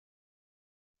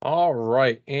All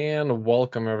right, and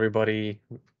welcome everybody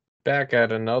back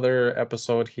at another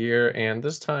episode here. And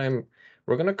this time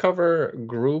we're going to cover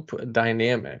group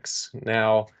dynamics.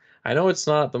 Now, I know it's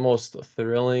not the most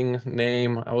thrilling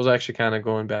name. I was actually kind of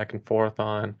going back and forth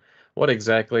on what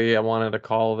exactly I wanted to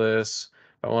call this.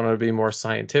 If I wanted to be more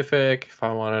scientific, if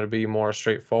I wanted to be more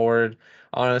straightforward.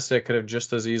 Honestly, I could have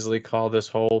just as easily called this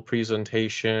whole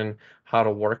presentation how to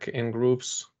work in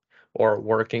groups or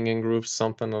working in groups,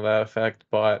 something to that effect.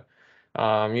 But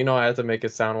I had to make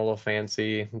it sound a little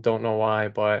fancy. Don't know why,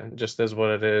 but it just is what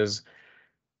it is.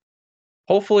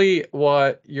 Hopefully,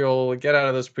 what you'll get out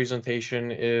of this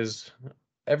presentation is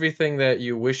everything that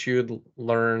you wish you'd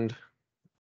learned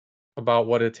about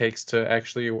what it takes to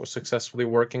actually successfully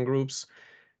work in groups.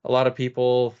 A lot of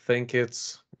people think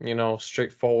it's,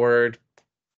 straightforward,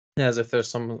 as if there's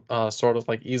some sort of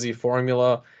like easy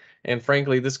formula. And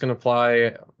frankly, this can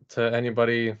apply to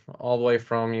anybody all the way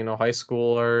from, high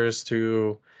schoolers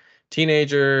to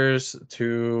teenagers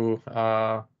to,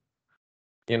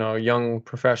 young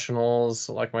professionals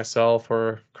like myself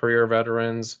or career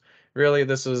veterans. Really,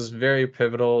 this is very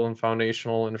pivotal and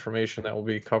foundational information that we'll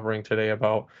be covering today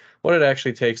about what it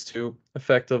actually takes to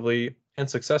effectively and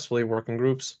successfully work in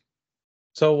groups.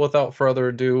 So without further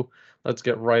ado, let's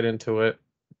get right into it.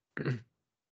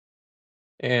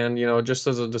 And, just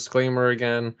as a disclaimer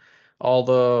again, all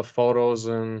the photos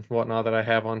and whatnot that I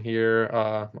have on here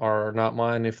are not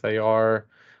mine. If they are,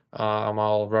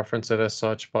 I'll reference it as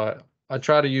such. But I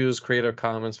try to use Creative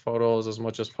Commons photos as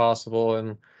much as possible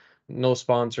and no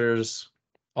sponsors.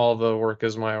 All the work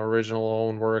is my original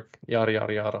own work, yada,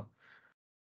 yada, yada.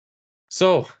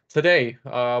 So today,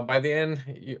 by the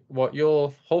end, what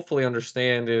you'll hopefully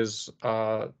understand is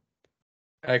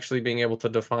actually being able to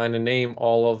define and name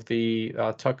all of the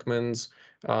Tuckman's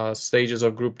stages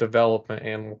of group development,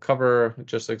 and we'll cover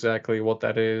just exactly what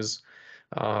that is.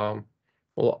 Um,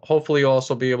 we'll hopefully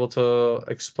also be able to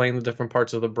explain the different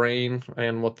parts of the brain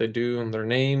and what they do and their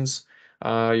names.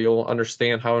 You'll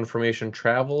understand how information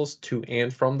travels to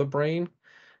and from the brain.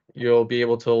 You'll be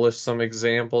able to list some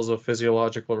examples of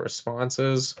physiological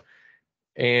responses,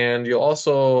 and you'll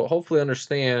also hopefully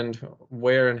understand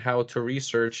where and how to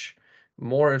research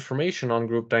more information on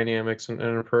group dynamics and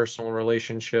interpersonal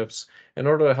relationships in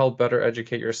order to help better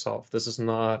educate yourself. This is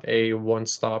not a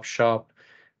one-stop shop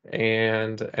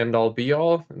and end all be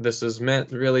all. This is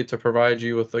meant really to provide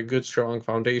you with a good, strong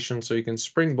foundation so you can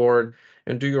springboard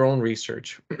and do your own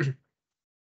research.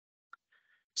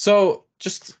 So,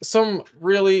 just some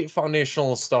really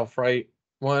foundational stuff, right?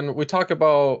 When we talk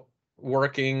about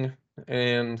working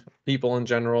and people in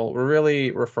general, we're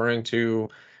really referring to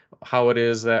how it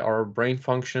is that our brain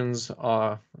functions,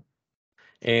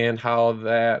 and how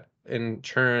that in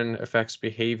turn affects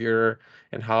behavior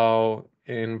and how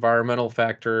environmental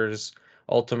factors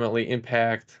ultimately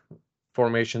impact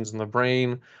formations in the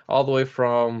brain, all the way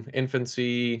from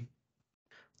infancy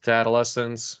to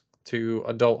adolescence to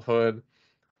adulthood.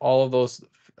 All of those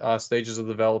stages of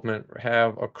development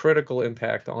have a critical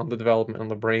impact on the development of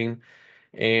the brain.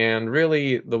 And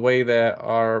really, the way that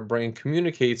our brain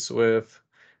communicates with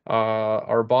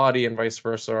our body and vice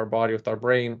versa, our body with our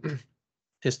brain,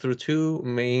 is through two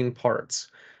main parts,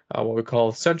 what we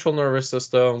call central nervous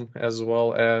system as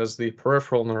well as the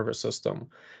peripheral nervous system.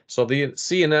 So the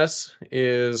CNS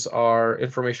is our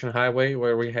information highway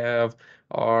where we have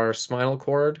our spinal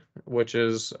cord, which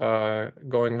is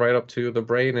going right up to the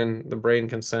brain, and the brain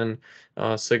can send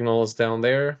signals down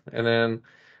there. And then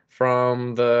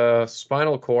from the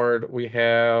spinal cord, we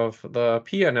have the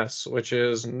PNS, which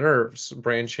is nerves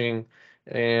branching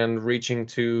and reaching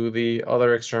to the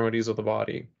other extremities of the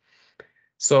body.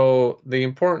 So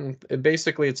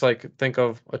basically, it's like think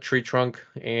of a tree trunk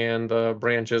and the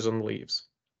branches and leaves.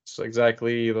 It's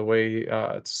exactly the way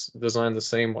it's designed the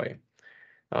same way.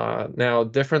 Now,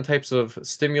 different types of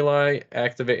stimuli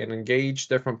activate and engage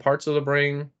different parts of the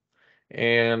brain,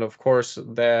 and of course,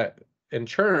 that in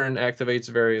turn activates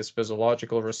various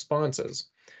physiological responses.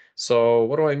 So,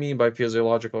 what do I mean by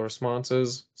physiological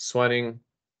responses? Sweating,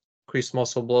 increased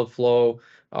muscle blood flow,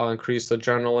 increased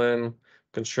adrenaline,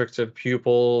 constricted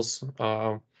pupils,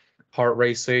 heart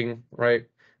racing, right?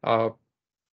 Uh,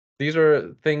 these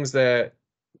are things that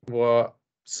what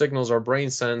signals our brain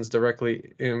sends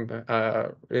directly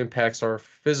impacts our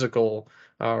physical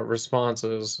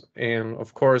responses. And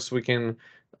of course, we can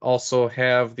also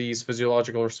have these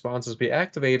physiological responses be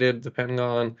activated depending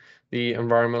on the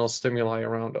environmental stimuli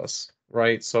around us,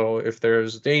 right? So if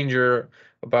there's danger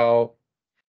about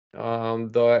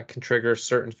that can trigger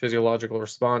certain physiological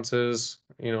responses,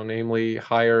 namely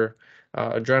higher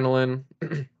adrenaline,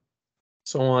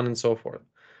 so on and so forth.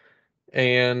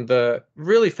 And the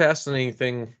really fascinating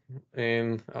thing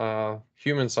in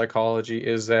human psychology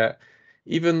is that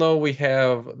even though we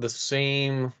have the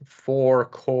same four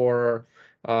core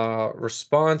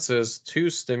responses to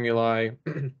stimuli,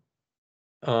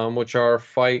 which are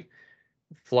fight,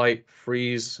 flight,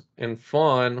 freeze, and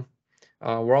fawn,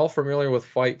 we're all familiar with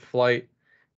fight, flight,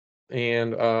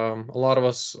 and a lot of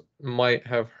us might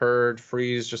have heard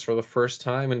freeze just for the first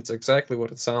time, and it's exactly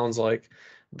what it sounds like.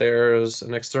 There's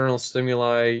an external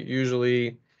stimuli,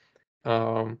 usually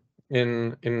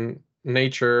in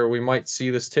nature. We might see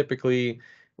this typically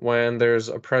when there's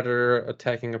a predator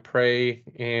attacking a prey,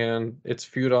 and it's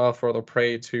futile for the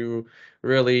prey to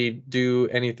really do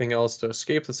anything else to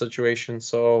escape the situation.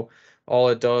 So all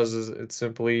it does is it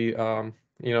simply,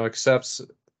 accepts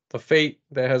the fate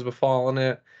that has befallen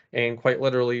it, and quite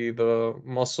literally, the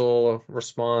muscle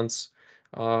response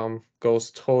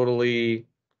goes totally,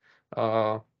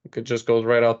 uh, it just goes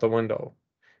right out the window.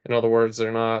 In other words,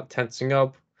 they're not tensing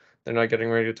up, they're not getting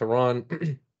ready to run.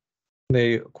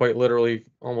 They quite literally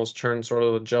almost turn sort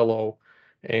of the jello,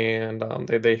 and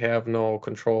they have no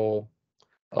control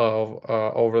of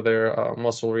over their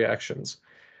muscle reactions.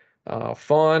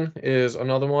 Fawn is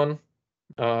another one.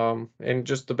 And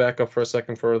just to back up for a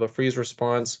second for the freeze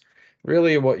response,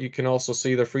 really what you can also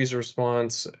see the freeze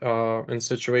response in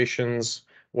situations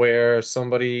where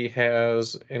somebody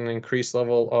has an increased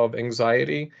level of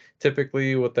anxiety.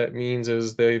 Typically, what that means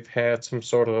is they've had some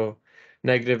sort of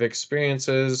negative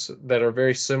experiences that are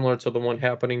very similar to the one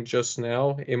happening just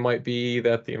now. It might be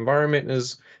that the environment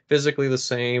is physically the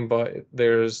same, but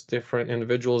there's different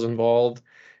individuals involved.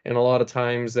 And a lot of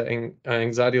times the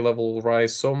anxiety level will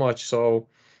rise so much so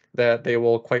that they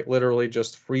will quite literally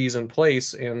just freeze in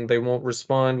place and they won't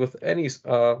respond with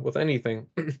anything.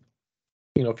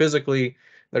 Physically,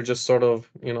 they're just sort of,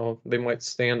 they might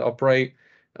stand upright,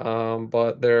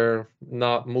 but they're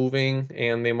not moving,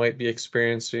 and they might be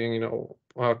experiencing,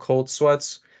 cold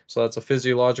sweats. So that's a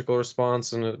physiological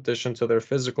response in addition to their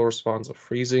physical response of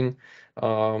freezing.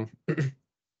 Um,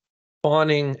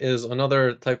 Fawning is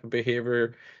another type of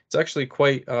behavior. It's actually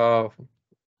quite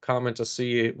common to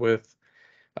see with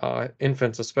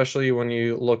infants, especially when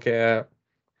you look at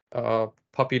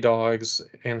puppy dogs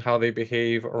and how they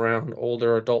behave around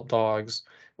older adult dogs,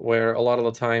 where a lot of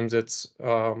the times it's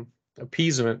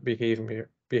appeasement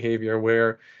behavior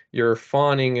where you're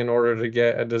fawning in order to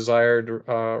get a desired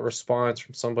response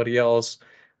from somebody else,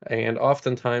 and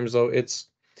oftentimes though it's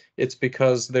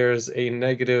because there's a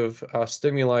negative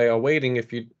stimuli awaiting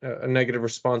if you a negative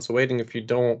response awaiting if you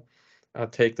don't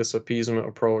take this appeasement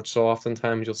approach. So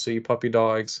oftentimes you'll see puppy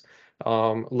dogs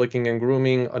licking and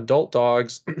grooming adult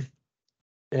dogs,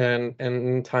 and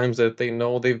in times that they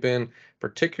know they've been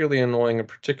particularly annoying and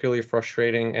particularly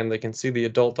frustrating, and they can see the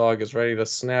adult dog is ready to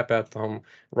snap at them,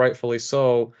 rightfully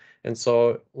so. And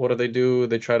so what do?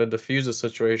 They try to diffuse the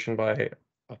situation by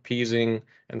appeasing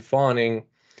and fawning.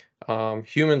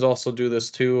 Humans also do this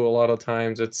too. A lot of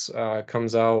times it's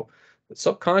comes out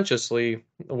subconsciously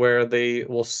where they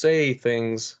will say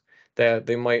things that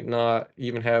they might not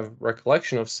even have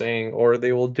recollection of saying, or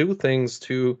they will do things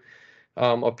to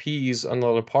appease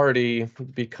another party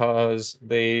because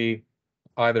they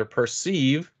either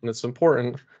perceive, and it's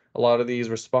important, a lot of these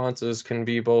responses can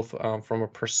be both from a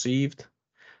perceived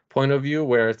point of view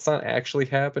where it's not actually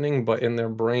happening, but in their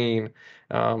brain,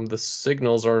 the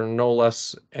signals are no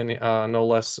less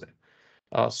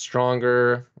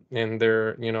stronger, and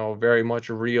they're very much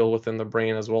real within the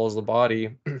brain as well as the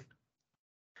body.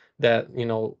 That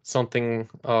something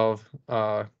of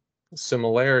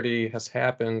similarity has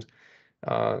happened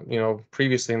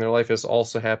previously in their life is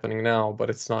also happening now, but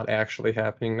it's not actually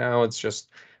happening now. It's just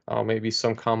maybe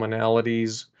some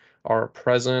commonalities are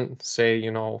present. Say,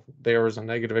 there was a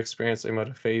negative experience they might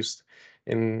have faced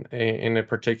in a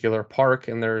particular park,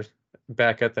 and they're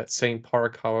back at that same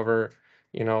park. However,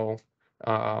 you know,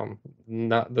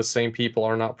 not the same people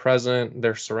are not present.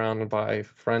 They're surrounded by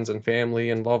friends and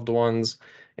family and loved ones,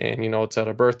 and it's at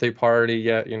a birthday party.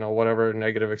 Yet, whatever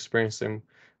negative experience they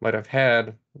might have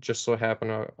had just so happen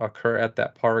to occur at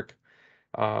that park.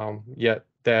 Yet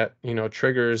that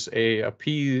triggers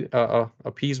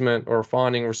appeasement or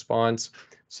fawning response,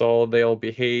 so they'll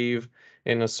behave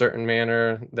in a certain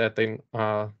manner that they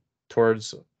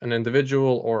towards an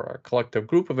individual or a collective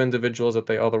group of individuals that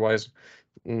they otherwise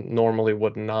normally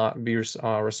would not be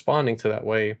responding to that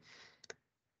way.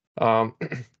 Um,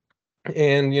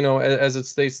 and as it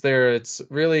states there, it's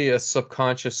really a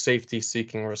subconscious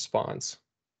safety-seeking response,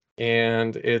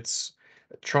 and it's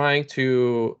trying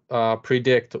to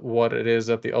predict what it is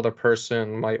that the other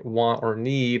person might want or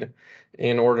need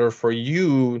in order for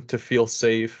you to feel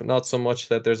safe, not so much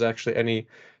that there's actually any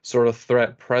sort of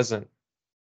threat present.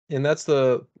 And that's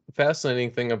the fascinating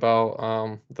thing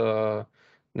about the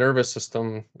nervous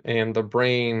system and the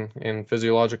brain and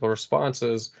physiological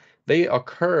responses. They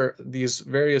occur, these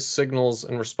various signals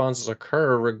and responses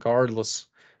occur regardless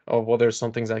of whether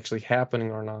something's actually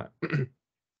happening or not.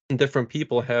 Different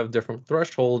people have different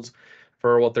thresholds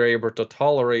for what they're able to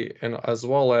tolerate and as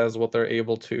well as what they're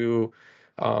able to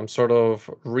sort of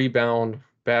rebound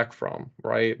back from,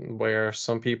 right? Where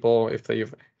some people, if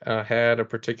they've had a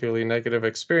particularly negative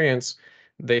experience,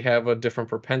 they have a different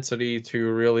propensity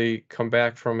to really come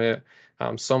back from it.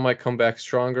 Some might come back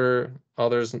stronger,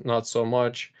 others not so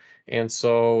much. And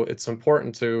so it's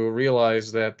important to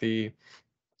realize that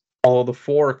all the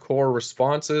four core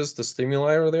responses to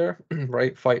stimuli are there,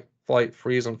 right? Fight, flight,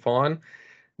 freeze, and fawn.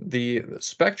 The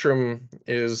spectrum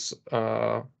is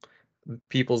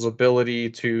people's ability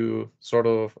to sort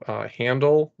of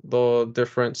handle the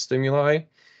different stimuli,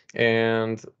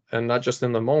 and not just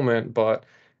in the moment, but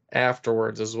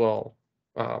afterwards as well.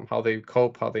 How they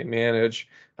cope, how they manage,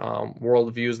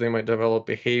 worldviews they might develop,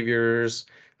 behaviors,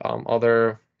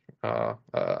 other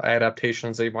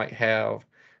adaptations they might have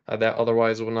that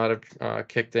otherwise would not have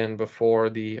kicked in before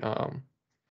the uh,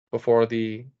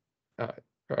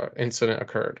 incident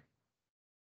occurred.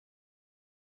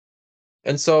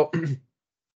 And so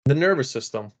the nervous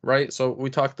system, right? So we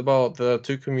talked about the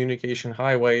two communication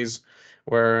highways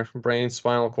where brain,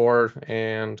 spinal cord,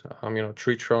 and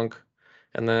tree trunk,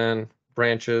 and then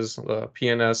branches, the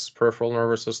PNS, peripheral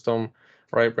nervous system,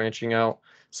 right, branching out.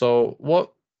 So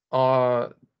uh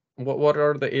what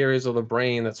are the areas of the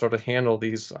brain that sort of handle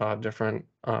these different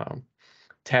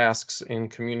tasks in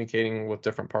communicating with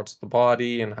different parts of the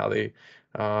body and how they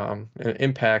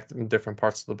impact different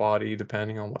parts of the body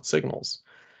depending on what signals?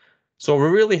 So we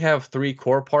really have three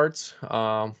core parts.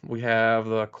 We have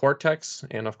the cortex,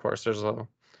 and of course, there's a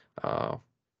uh,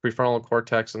 prefrontal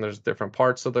cortex, and there's different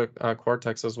parts of the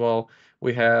cortex as well.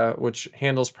 We have which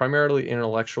handles primarily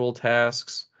intellectual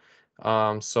tasks.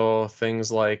 So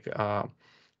things like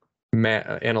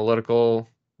analytical,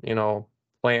 you know,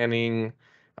 planning,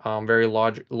 very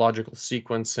logical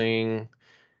sequencing.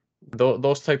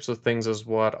 Those types of things is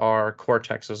what our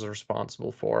cortex is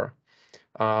responsible for.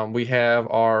 We have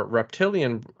our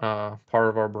reptilian part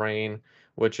of our brain,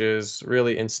 which is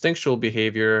really instinctual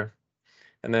behavior.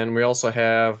 And then we also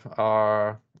have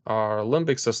our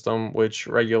limbic system, which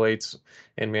regulates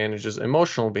and manages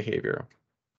emotional behavior.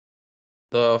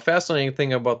 The fascinating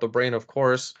thing about the brain, of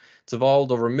course, it's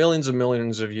evolved over millions and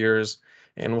millions of years,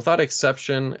 and without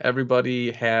exception,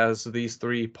 everybody has these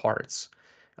three parts.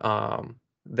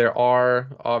 There are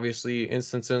obviously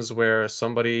instances where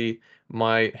somebody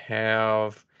might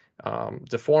have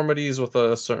deformities with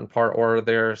a certain part, or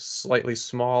they're slightly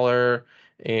smaller,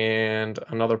 and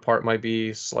another part might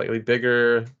be slightly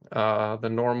bigger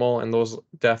than normal, and those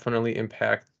definitely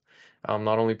impact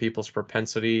not only people's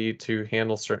propensity to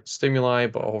handle certain stimuli,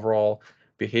 but overall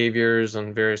behaviors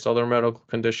and various other medical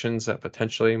conditions that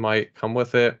potentially might come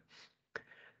with it.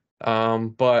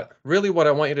 But really, what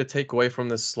I want you to take away from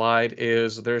this slide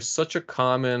is there's such a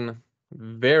common,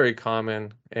 very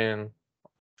common, and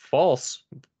false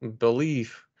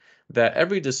belief that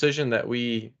every decision that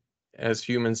we as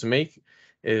humans make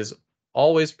is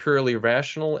always purely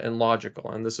rational and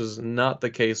logical. And this is not the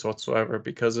case whatsoever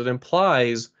because it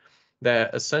implies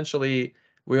that essentially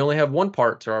we only have one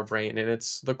part to our brain and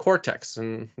it's the cortex,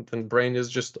 and the brain is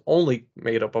just only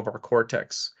made up of our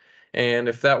cortex. And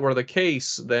if that were the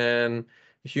case, then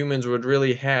humans would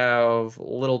really have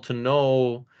little to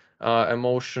no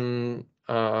emotion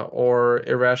or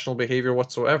irrational behavior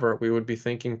whatsoever. We would be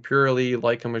thinking purely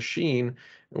like a machine,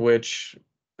 which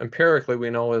empirically we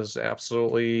know is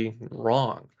absolutely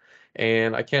wrong.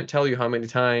 And I can't tell you how many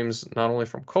times, not only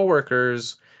from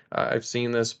coworkers, I've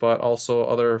seen this, but also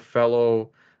other fellow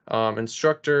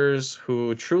instructors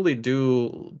who truly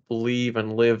do believe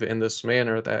and live in this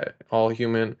manner that all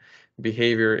human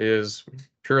behavior is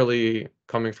purely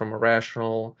coming from a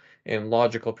rational and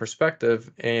logical perspective,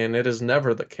 and it is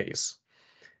never the case.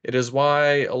 It is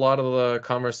why a lot of the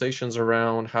conversations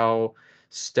around how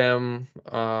STEM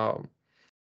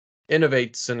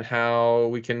innovates and how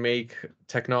we can make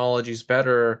technologies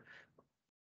better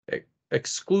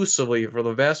exclusively for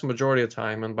the vast majority of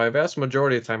time, and by vast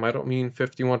majority of time I don't mean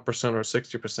 51% or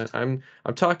 60%.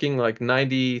 I'm talking like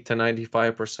 90 to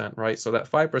 95%, right? So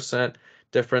that 5%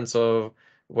 difference of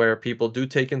where people do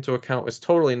take into account is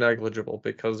totally negligible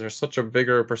because there's such a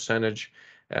bigger percentage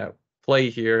at play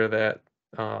here that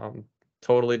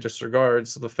totally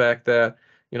disregards the fact that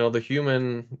the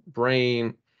human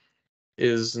brain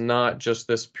is not just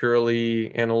this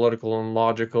purely analytical and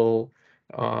logical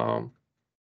um,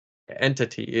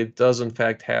 entity. It does, in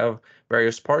fact, have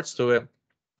various parts to it,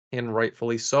 and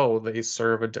rightfully so. They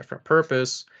serve a different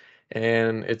purpose,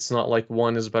 and it's not like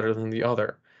one is better than the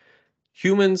other.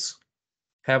 Humans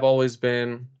have always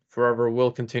been, forever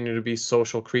will continue to be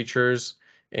social creatures.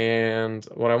 And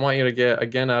what I want you to get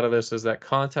again out of this is that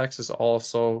context is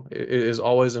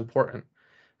always important.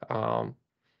 Um,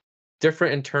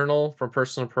 Different internal from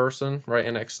person to person, right?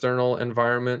 And external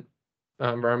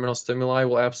environmental stimuli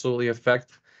will absolutely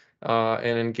affect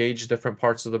and engage different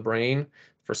parts of the brain.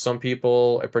 For some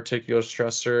people, a particular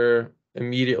stressor,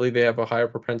 immediately they have a higher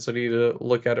propensity to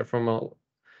look at it from a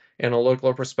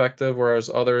analytical perspective, whereas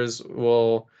others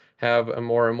will have a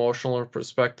more emotional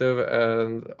perspective,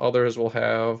 and others will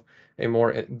have a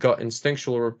more gut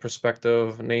instinctual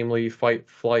perspective, namely fight,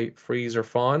 flight, freeze, or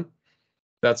fawn.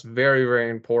 That's very, very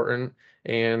important.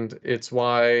 And it's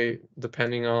why,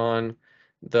 depending on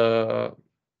the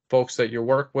folks that you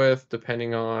work with,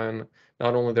 depending on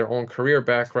not only their own career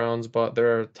backgrounds, but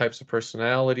their types of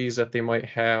personalities that they might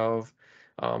have,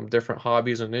 different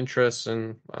hobbies and interests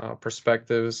and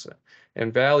perspectives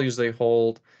and values they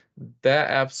hold,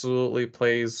 that absolutely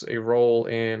plays a role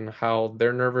in how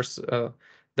their nervous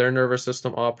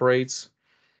system operates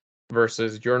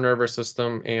versus your nervous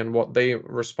system, and what they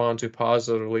respond to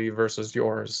positively versus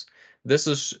yours. This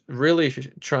is really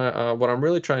what I'm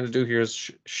really trying to do here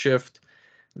is shift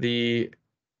the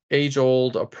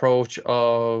age-old approach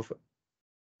of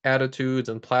attitudes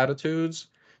and platitudes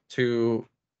to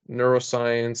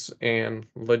neuroscience and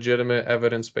legitimate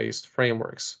evidence-based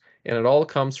frameworks. And it all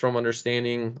comes from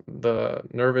understanding the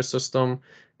nervous system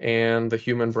and the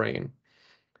human brain.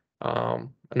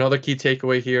 Another key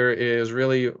takeaway here is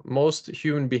really most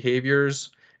human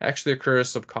behaviors actually occur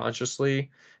subconsciously.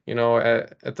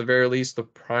 At the very least, the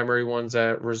primary ones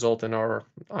that result in our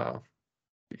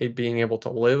being able to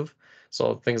live.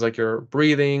 So things like your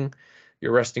breathing,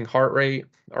 your resting heart rate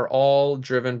are all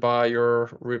driven by your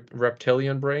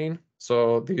reptilian brain.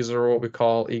 So these are what we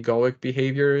call egoic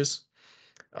behaviors.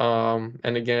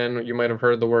 And again, you might have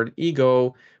heard the word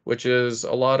ego, which is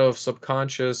a lot of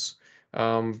subconscious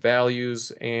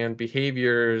values and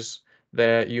behaviors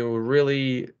that you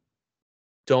really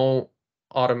don't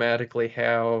automatically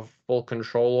have full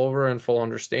control over and full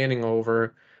understanding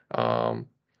over um,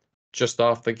 just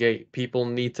off the gate. People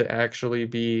need to actually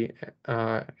be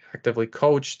actively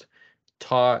coached,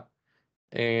 taught,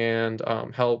 and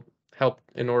help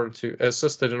in order to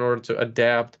assisted in order to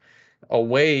adapt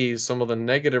away some of the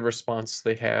negative responses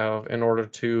they have in order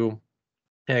to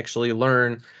actually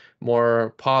learn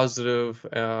more positive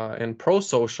and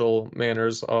pro-social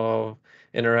manners of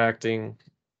interacting.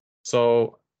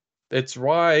 So it's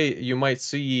why you might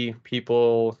see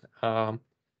people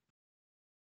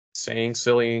saying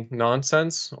silly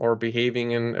nonsense or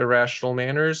behaving in irrational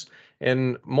manners.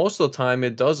 And most of the time,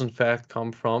 it does in fact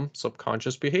come from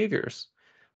subconscious behaviors,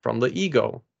 from the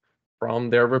ego, from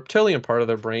their reptilian part of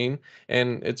their brain.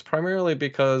 And it's primarily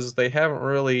because they haven't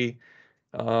really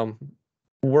um,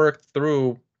 worked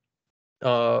through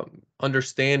uh,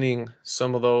 understanding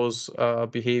some of those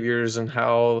behaviors and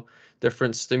how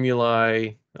different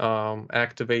stimuli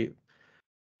activate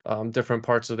different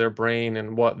parts of their brain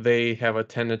and what they have a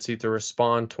tendency to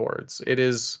respond towards. It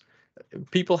is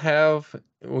people have,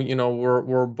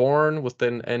 we're born with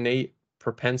an innate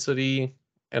propensity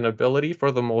and ability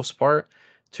for the most part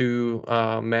to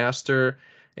master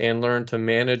and learn to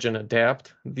manage and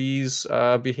adapt these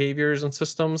behaviors and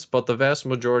systems, but the vast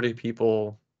majority of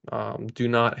people do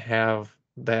not have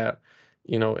that,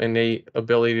 innate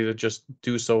ability to just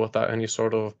do so without any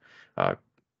sort of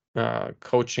uh,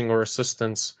 coaching or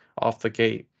assistance off the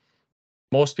gate.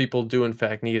 Most people do in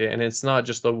fact need it, and it's not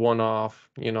just a one-off,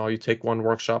 you take one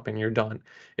workshop and you're done.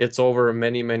 It's over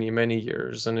many, many, many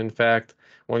years. And in fact,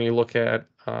 when you look at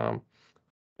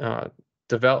uh,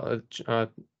 develop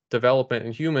development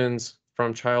in humans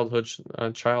from childhood to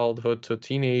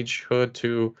teenagehood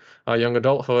to young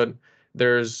adulthood,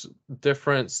 there's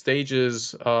different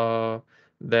stages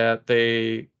that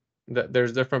they that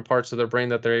there's different parts of their brain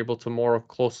that they're able to more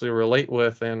closely relate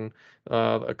with. And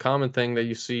a common thing that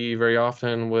you see very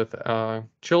often with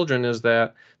children is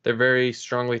that they're very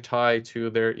strongly tied to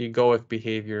their egoic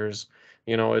behaviors.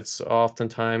 It's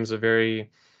oftentimes a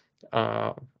very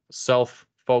uh,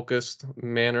 self-focused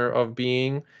manner of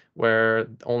being, where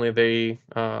only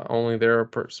their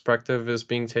perspective is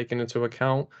being taken into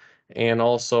account, and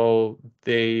also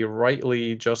they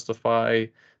rightly justify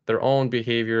their own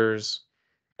behaviors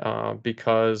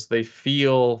because they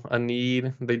feel a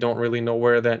need. They don't really know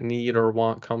where that need or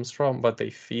want comes from, but they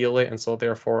feel it, and so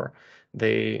therefore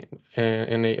they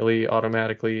innately,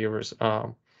 automatically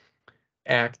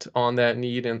act on that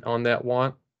need and on that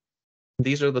want.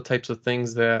 These are the types of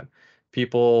things that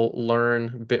people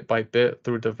learn bit by bit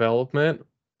through development,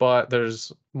 but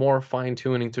there's more fine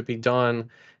tuning to be done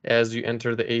as you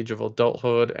enter the age of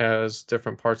adulthood, as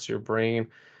different parts of your brain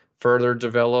further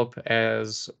develop,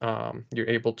 as you're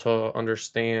able to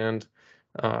understand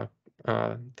uh,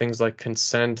 things like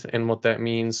consent and what that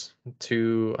means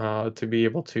to be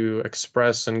able to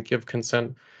express and give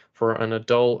consent for an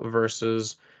adult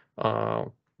versus uh,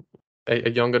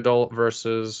 a young adult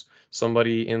versus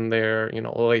somebody in their,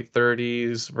 late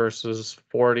 30s versus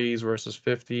 40s versus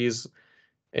 50s.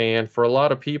 And for a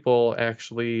lot of people,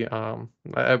 actually,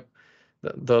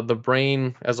 the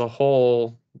brain as a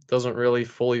whole doesn't really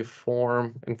fully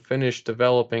form and finish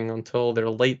developing until their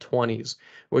late 20s,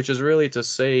 which is really to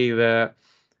say that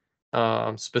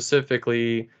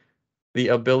specifically the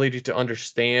ability to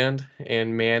understand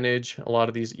and manage a lot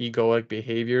of these egoic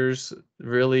behaviors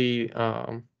really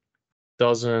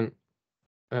doesn't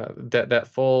that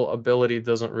full ability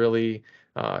doesn't really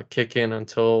kick in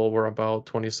until we're about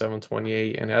 27,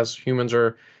 28. And as humans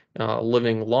are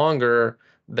living longer,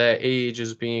 that age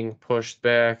is being pushed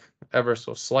back ever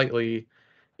so slightly.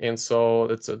 And so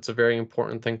it's a very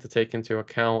important thing to take into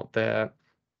account that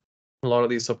a lot of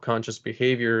these subconscious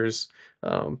behaviors,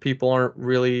 people aren't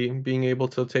really um, being able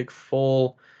to take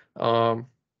full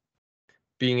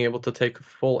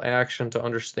action to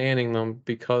understanding them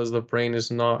because the brain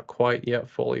is not quite yet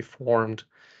fully formed.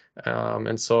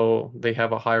 And so they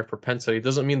have a higher propensity. It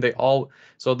doesn't mean they all.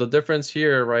 So the difference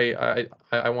here, right?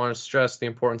 I want to stress the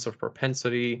importance of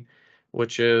propensity,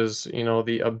 which is,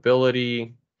 the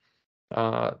ability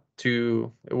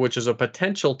which is a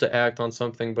potential to act on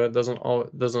something, but it doesn't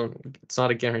it's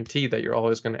not a guarantee that you're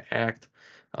always going to act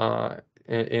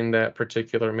in that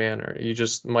particular manner. You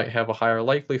just might have a higher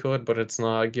likelihood, but it's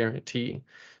not a guarantee.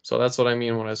 So that's what I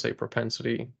mean when I say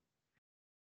propensity.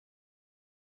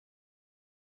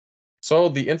 So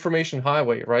the information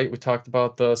highway, right? We talked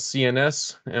about the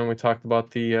CNS and we talked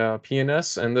about the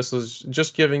PNS, and this is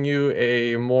just giving you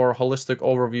a more holistic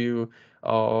overview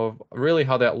of really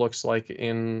how that looks like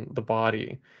in the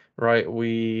body, right?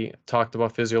 We talked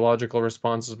about physiological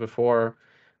responses before,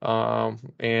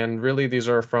 and really these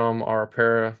are from our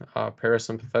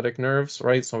parasympathetic nerves,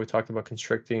 right? So we talked about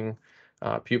constricting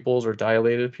pupils or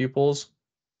dilated pupils.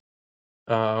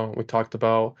 We talked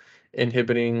about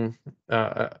inhibiting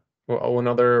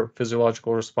another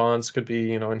physiological response could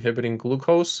be, inhibiting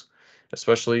glucose,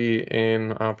 especially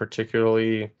in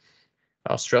particularly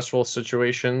stressful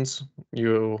situations.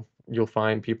 You'll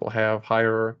find people have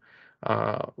higher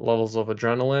levels of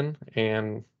adrenaline,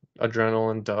 and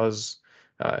adrenaline does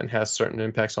and has certain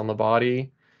impacts on the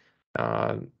body.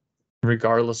 Uh,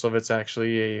 Regardless of it's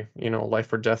actually a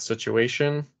life or death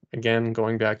situation. Again,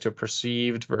 going back to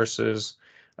perceived versus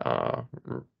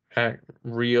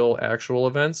real actual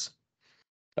events.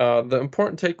 The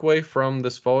important takeaway from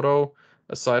this photo,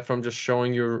 aside from just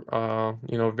showing you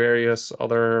various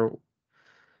other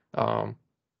um,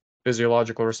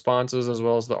 physiological responses as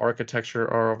well as the architecture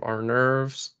of our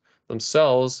nerves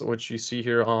themselves, which you see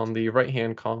here on the right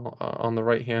hand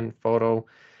photo,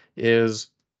 is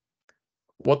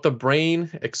what the brain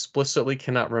explicitly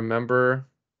cannot remember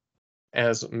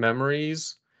as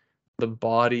memories, the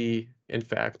body, in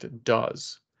fact,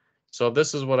 does. So,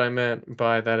 this is what I meant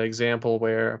by that example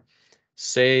where,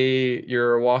 say,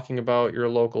 you're walking about your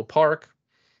local park.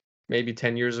 Maybe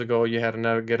 10 years ago, you had a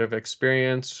negative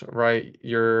experience, right?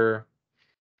 An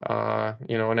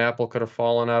apple could have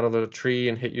fallen out of the tree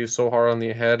and hit you so hard on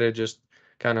the head it just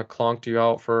kind of clonked you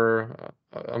out for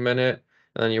a minute,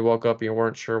 and then you woke up and you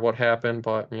weren't sure what happened.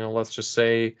 But let's just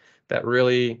say that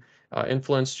really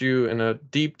influenced you in a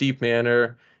deep, deep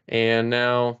manner. And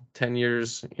now, 10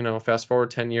 years, fast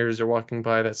forward 10 years, you're walking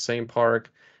by that same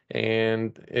park,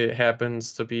 and it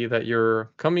happens to be that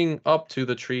you're coming up to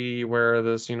the tree where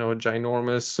this,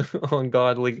 ginormous,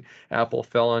 ungodly apple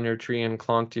fell on your tree and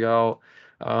clonked you out.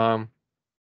 um,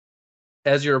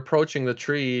 as you're approaching the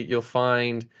tree, you'll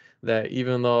find that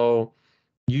even though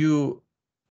you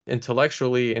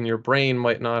intellectually and your brain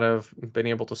might not have been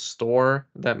able to store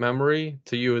that memory,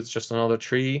 to you it's just another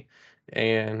tree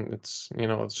and it's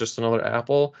just another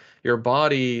apple. Your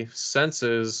body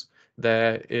senses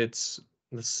that it's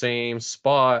the same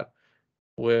spot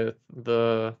with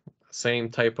the same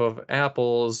type of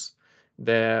apples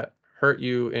that hurt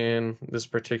you in this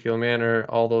particular manner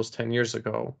all those 10 years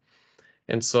ago.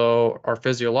 And so our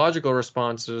physiological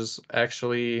responses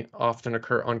actually often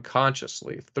occur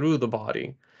unconsciously through the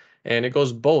body. And it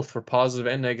goes both for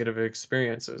positive and negative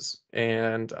experiences.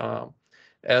 And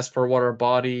As for what our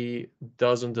body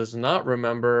does and does not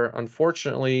remember,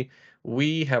 unfortunately,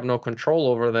 we have no control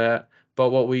over that. But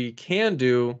what we can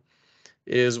do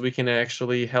is we can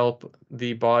actually help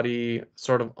the body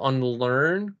sort of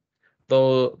unlearn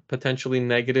the potentially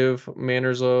negative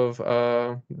manners of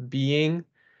being,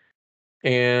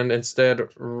 and instead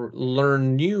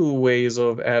learn new ways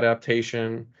of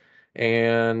adaptation.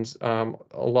 And a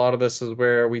lot of this is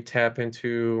where we tap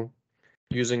into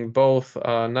using both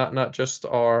not just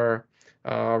our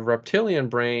reptilian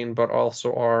brain, but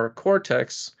also our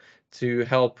cortex to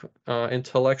help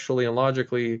intellectually and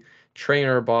logically train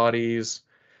our bodies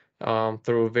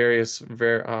through various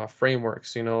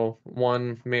frameworks. You know,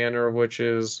 one manner of which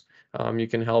is you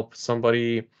can help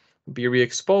somebody be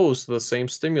re-exposed to the same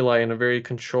stimuli in a very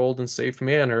controlled and safe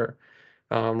manner.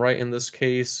 Right, in this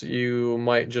case, you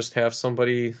might just have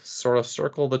somebody sort of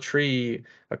circle the tree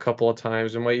a couple of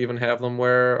times. You might even have them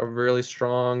wear a really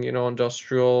strong,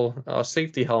 industrial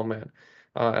safety helmet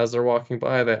as they're walking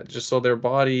by that, just so their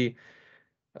body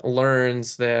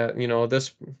learns that,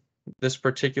 this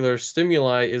particular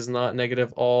stimuli is not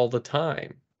negative all the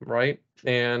time, right?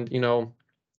 And,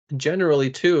 generally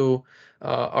too,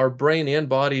 our brain and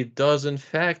body does in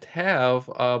fact have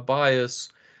a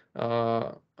bias,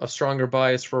 a stronger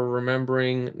bias for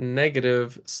remembering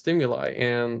negative stimuli.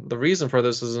 And the reason for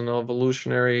this is an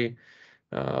evolutionary,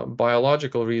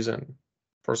 biological reason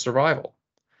for survival.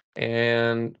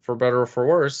 And for better or for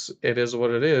worse, it is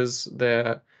what it is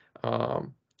that,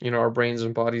 our brains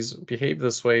and bodies behave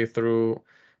this way through,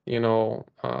 you know,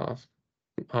 uh,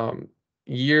 um,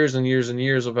 years and years and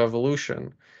years of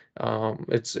evolution.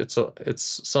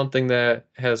 It's something that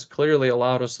has clearly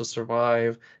allowed us to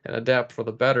survive and adapt for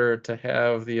the better, to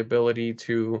have the ability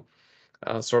to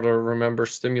sort of remember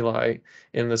stimuli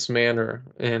in this manner.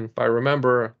 And by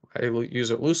remember, I use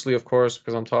it loosely, of course,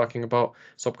 because I'm talking about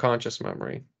subconscious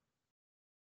memory.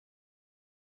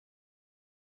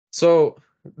 So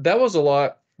that was a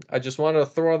lot. I just wanted to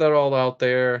throw that all out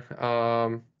there.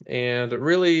 And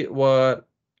really, what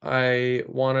I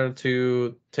wanted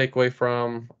to take away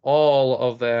from all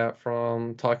of that,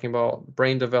 from talking about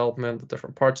brain development, the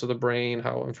different parts of the brain,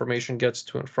 how information gets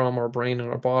to and from our brain and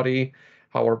our body,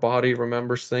 how our body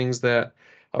remembers things that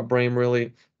our brain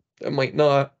really might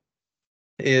not,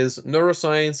 is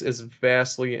neuroscience is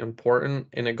vastly important,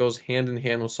 and it goes hand in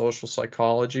hand with social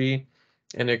psychology,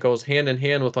 and it goes hand in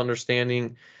hand with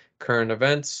understanding current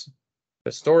events,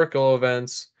 historical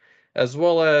events, as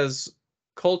well as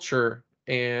culture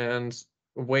and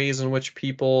ways in which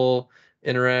people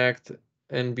interact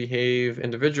and behave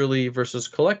individually versus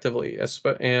collectively,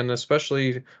 and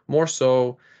especially more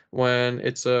so when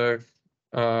it's a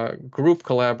group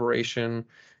collaboration,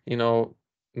 you know,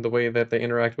 the way that they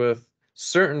interact with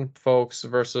certain folks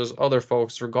versus other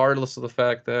folks, regardless of the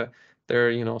fact that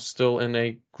they're, still in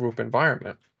a group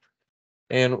environment.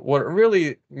 And what it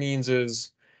really means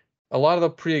is a lot of the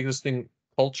pre-existing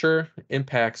culture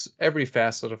impacts every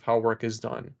facet of how work is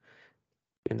done,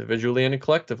 individually and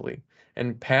collectively.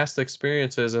 And past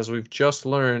experiences, as we've just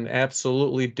learned,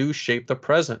 absolutely do shape the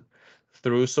present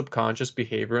through subconscious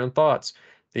behavior and thoughts.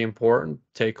 The important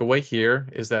takeaway here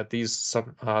is that these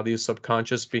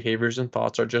subconscious behaviors and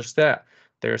thoughts are just that.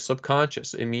 They're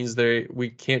subconscious. It means we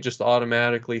can't just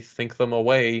automatically think them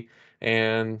away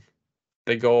and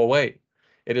they go away.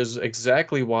 It is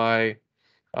exactly why,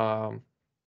 um,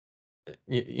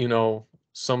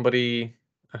 somebody,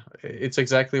 it's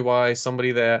exactly why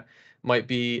somebody that might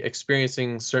be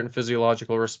experiencing certain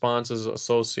physiological responses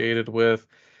associated with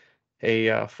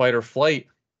a fight or flight,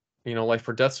 life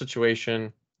or death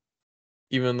situation,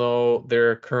 even though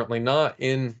they're currently not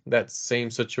in that same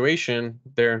situation,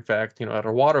 they're in fact, at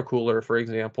a water cooler, for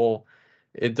example,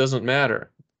 it doesn't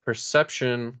matter.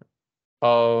 Perception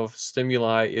of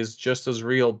stimuli is just as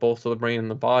real, both to the brain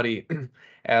and the body,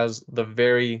 as the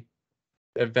very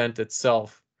event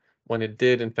itself when it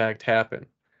did in fact happen.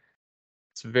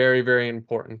 It's very, very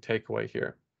important takeaway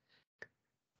here.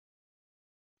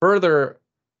 Further,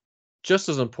 just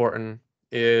as important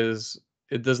is,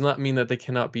 it does not mean that they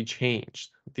cannot be changed.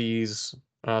 These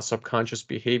subconscious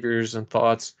behaviors and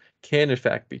thoughts can in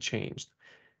fact be changed.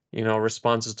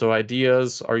 Responses to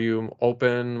ideas, are you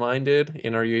open-minded,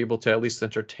 and are you able to at least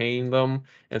entertain them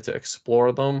and to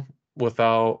explore them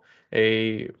without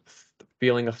a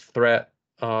feeling of threat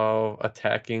of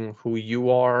attacking who you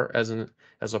are as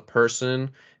a person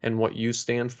and what you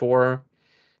stand for?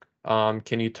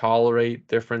 Can you tolerate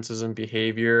differences in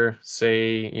behavior?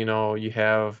 Say, you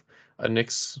have a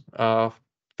Knicks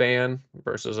fan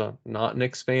versus a not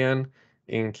Knicks fan,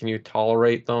 and can you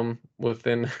tolerate them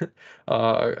within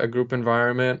a group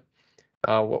environment?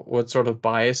 What sort of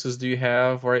biases do you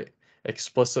have, right?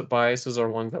 Explicit biases are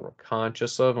ones that we're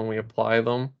conscious of and we apply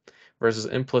them, versus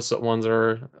implicit ones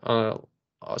are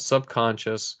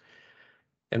subconscious.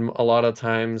 And a lot of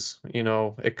times,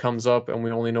 it comes up and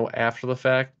we only know after the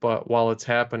fact, but while it's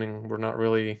happening, we're not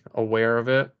really aware of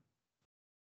it.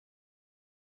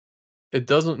 It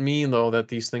doesn't mean though that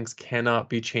these things cannot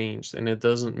be changed, and it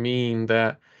doesn't mean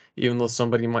that even though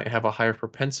somebody might have a higher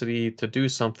propensity to do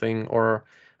something or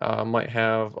might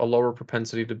have a lower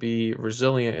propensity to be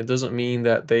resilient, it doesn't mean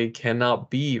that they cannot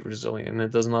be resilient. And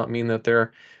it does not mean that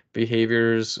their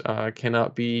behaviors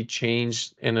cannot be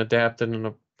changed and adapted in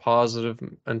a positive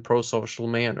and pro-social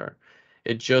manner.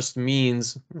 It just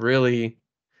means really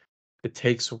it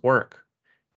takes work.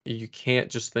 You can't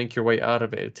just think your way out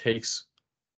of it. It takes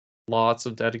lots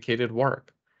of dedicated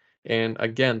work. And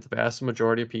again, the vast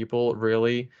majority of people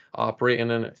really operate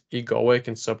in an egoic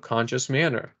and subconscious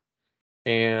manner.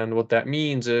 And what that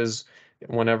means is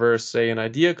whenever, say, an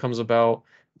idea comes about,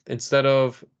 instead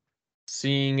of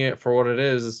seeing it for what it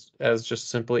is as just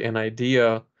simply an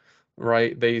idea,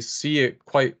 right? They see it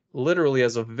quite literally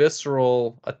as a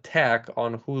visceral attack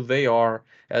on who they are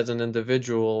as an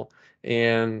individual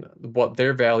and what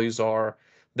their values are,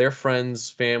 their friends,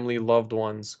 family, loved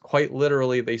ones. Quite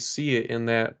literally, they see it in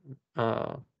that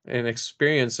and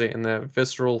experience it in that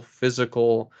visceral,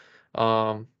 physical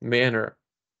manner.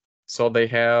 So they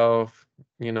have,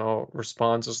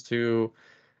 responses to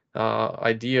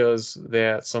ideas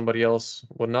that somebody else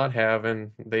would not have,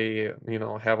 and they,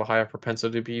 have a higher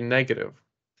propensity to be negative.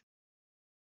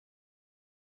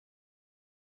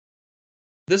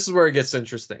 This is where it gets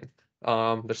interesting.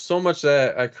 There's so much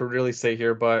that I could really say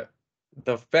here, but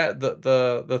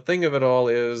the thing of it all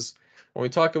is when we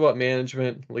talk about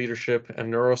management, leadership,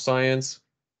 and neuroscience,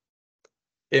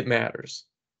 it matters.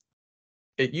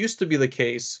 It used to be the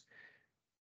case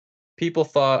people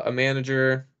thought a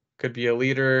manager could be a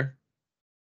leader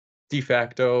de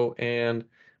facto, and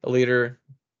a leader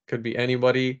could be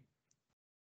anybody,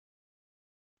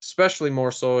 especially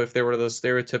more so if they were the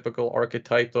stereotypical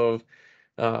archetype of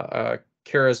a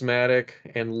charismatic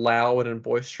and loud and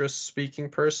boisterous speaking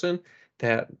person,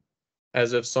 that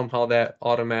as if somehow that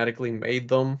automatically made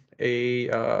them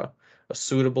a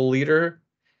suitable leader,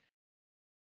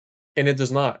 and it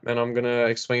does not. And I'm gonna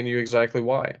explain to you exactly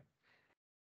why.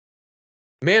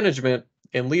 Management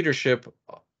and leadership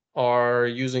are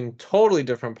using totally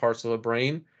different parts of the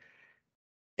brain,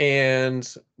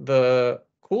 and the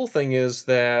cool thing is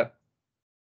that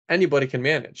anybody can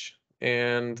manage.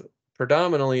 And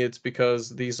predominantly it's because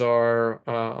these are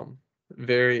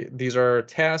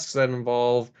tasks that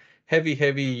involve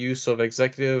heavy use of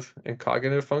executive and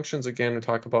cognitive functions. Again, we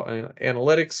talk about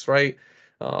analytics, right?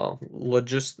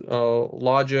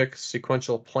 Logic,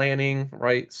 sequential planning,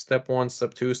 right? Step one,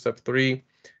 step two, step three.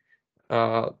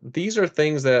 These are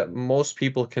things that most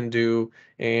people can do,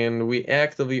 and we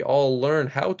actively all learn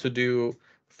how to do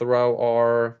throughout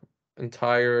our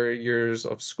entire years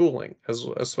of schooling,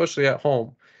 especially at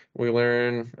home. We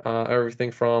learn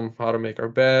everything from how to make our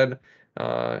bed,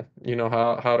 how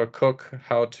to cook,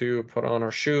 how to put on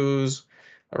our shoes,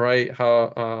 right?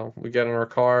 How we get in our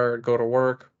car, go to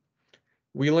work.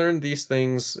 We learn these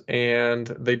things, and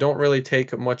they don't really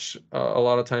take a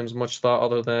lot of times, much thought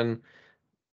other than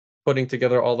putting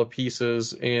together all the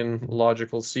pieces in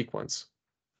logical sequence.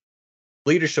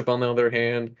 Leadership, on the other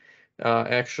hand,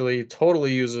 actually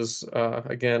totally uses,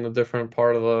 again, a different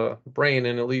part of the brain,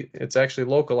 and it's actually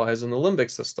localized in the limbic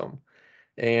system.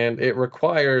 And it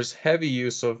requires heavy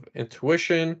use of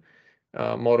intuition,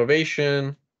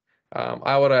 motivation.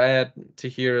 I would add to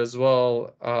here as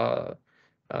well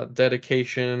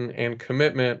dedication and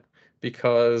commitment,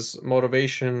 because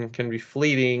motivation can be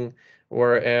fleeting,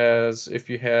 whereas if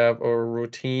you have a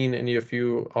routine and if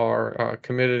you are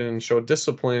committed and show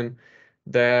discipline,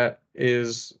 that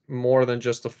is more than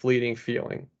just a fleeting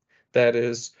feeling. That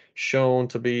is shown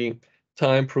to be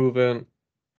time proven,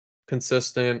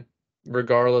 consistent,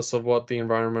 regardless of what the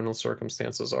environmental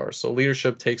circumstances are. So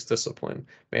leadership takes discipline,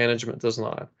 management does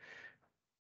not,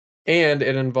 and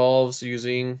it involves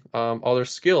using other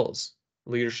skills.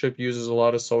 Leadership uses a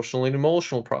lot of social and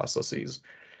emotional processes.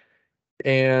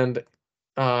 And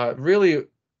really,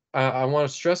 I want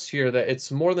to stress here that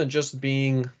it's more than just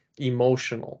being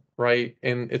emotional, right?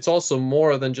 And it's also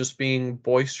more than just being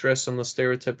boisterous and the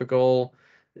stereotypical,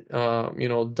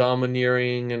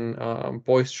 domineering and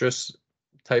boisterous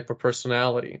type of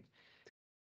personality.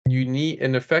 You need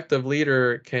an effective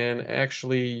leader can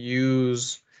actually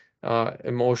use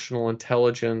emotional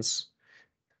intelligence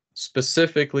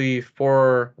specifically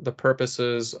for the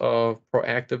purposes of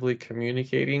proactively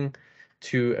communicating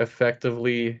to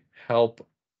effectively help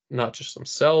not just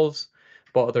themselves,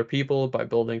 but other people by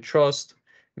building trust,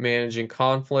 managing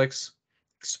conflicts,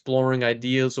 exploring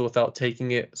ideas without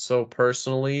taking it so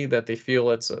personally that they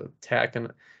feel it's an attack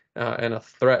and a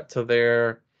threat to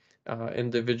their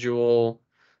individual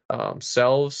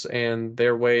selves and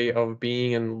their way of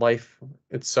being in life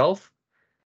itself.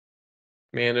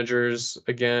 Managers,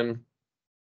 again,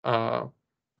 uh,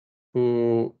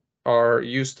 who are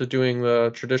used to doing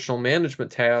the traditional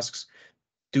management tasks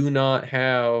do not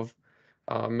have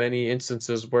many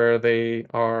instances where they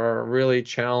are really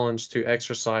challenged to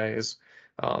exercise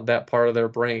that part of their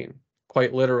brain,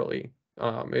 quite literally.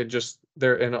 It just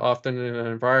they're often in an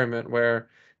environment where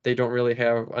they don't really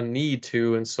have a need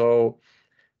to, and so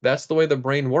that's the way the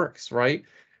brain works, right?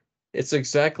 It's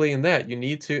exactly in that you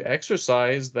need to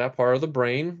exercise that part of the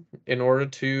brain in order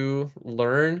to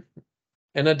learn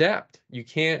and adapt. You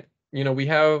can't, we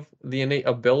have the innate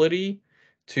ability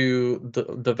to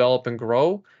develop and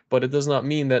grow, but it does not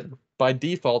mean that by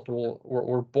default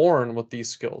we're born with these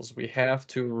skills. We have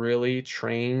to really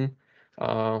train,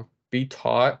 be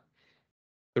taught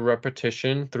through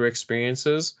repetition, through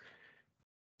experiences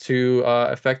to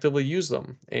effectively use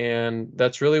them. And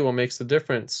that's really what makes the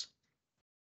difference.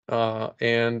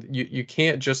 And you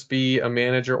can't just be a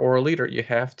manager or a leader. You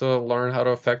have to learn how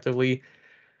to effectively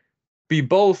be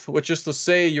both, which is to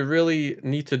say you really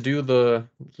need to do the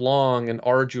long and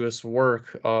arduous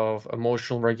work of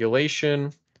emotional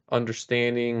regulation,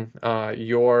 understanding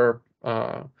your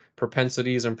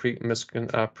propensities and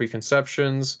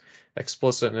preconceptions,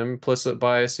 explicit and implicit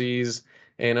biases,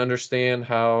 and understand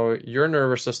how your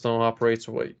nervous system operates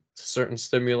with certain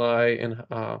stimuli and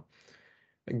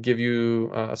give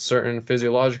you certain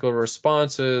physiological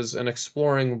responses and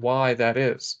exploring why that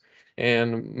is.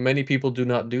 And many people do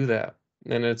not do that.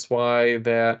 And it's why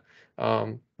that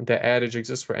adage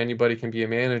exists where anybody can be a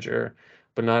manager,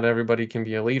 but not everybody can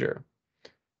be a leader.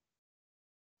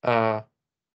 Uh,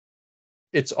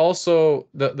 it's also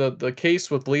the case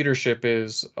with leadership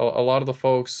is a lot of the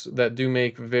folks that do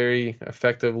make very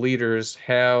effective leaders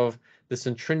have this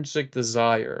intrinsic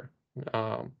desire,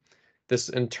 um, this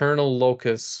internal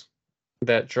locus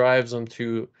that drives them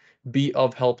to be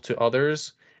of help to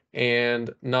others.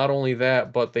 And not only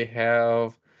that, but they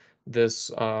have this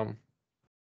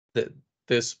th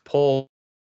this pull.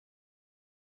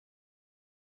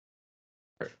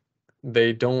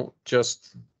 They don't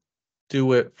just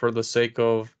do it for the sake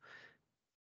of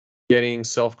getting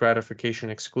self-gratification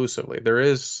exclusively. There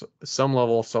is some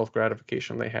level of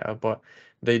self-gratification they have, but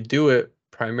they do it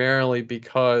primarily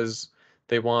because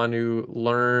they want to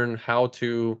learn how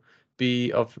to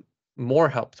be of more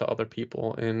help to other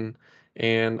people and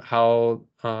how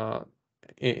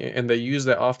and they use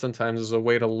that oftentimes as a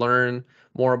way to learn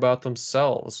more about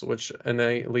themselves, which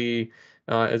innately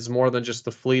is more than just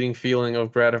the fleeting feeling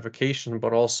of gratification,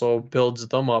 but also builds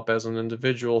them up as an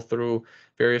individual through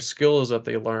various skills that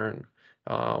they learn.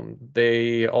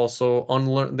 They also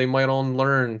unlearn, they might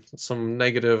unlearn some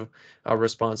negative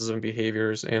responses and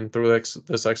behaviors, and through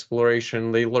this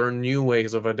exploration, they learn new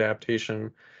ways of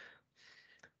adaptation.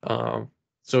 Um,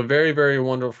 so very, very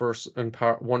wonderful and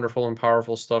wonderful and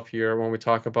powerful stuff here when we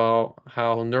talk about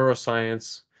how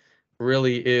neuroscience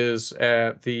really is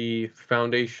at the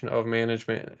foundation of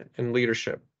management and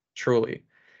leadership, truly.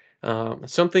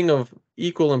 Something of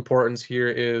equal importance here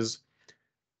is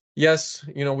yes,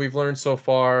 we've learned so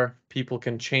far people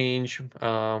can change,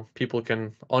 people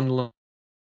can unlearn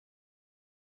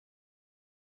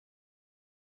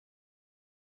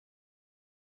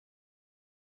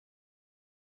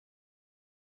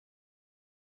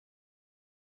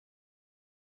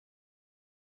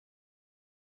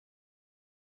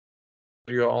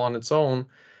you all on its own.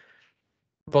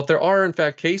 But there are, in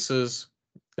fact, cases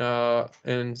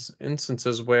and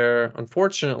instances where,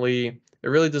 unfortunately, it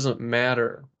really doesn't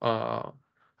matter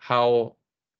how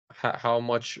how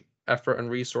much effort and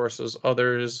resources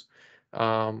others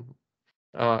um,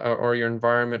 or your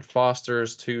environment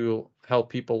fosters to help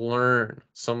people learn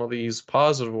some of these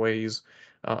positive ways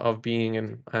of being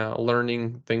and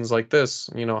learning things like this,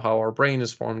 how our brain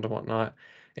is formed and whatnot.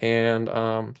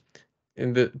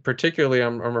 And particularly,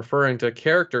 I'm referring to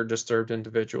character disturbed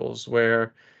individuals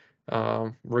where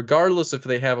regardless if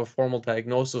they have a formal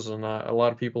diagnosis or not, a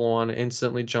lot of people want to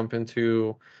instantly jump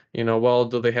into, well,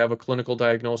 do they have a clinical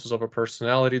diagnosis of a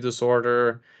personality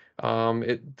disorder?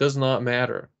 It does not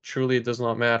matter. Truly, it does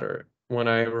not matter. When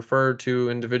I refer to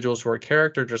individuals who are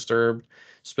character disturbed,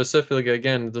 specifically,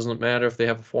 again, it doesn't matter if they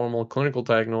have a formal clinical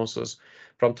diagnosis,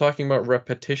 but I'm talking about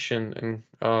repetition and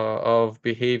of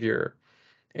behavior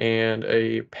and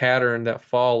a pattern that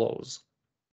follows.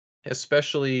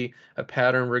 especially a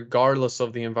pattern regardless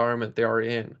of the environment they are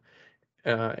in.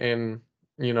 And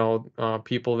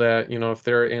people that, if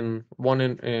they're in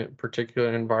one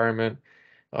particular environment,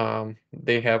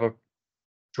 they have a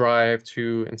drive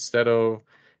to, instead of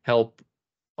help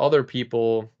other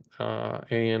people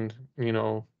and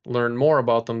learn more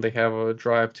about them, they have a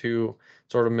drive to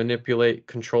sort of manipulate,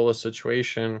 control a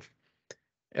situation.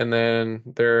 And then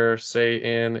they're, say,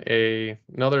 in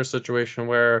another situation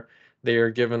where they are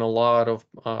given a lot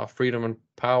of freedom and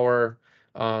power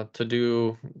to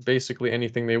do basically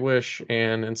anything they wish,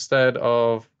 and instead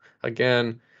of,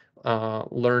 again,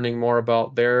 learning more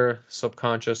about their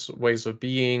subconscious ways of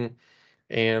being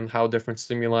and how different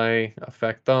stimuli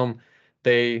affect them,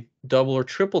 they double or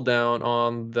triple down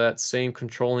on that same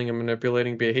controlling and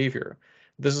manipulating behavior.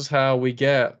 This is how we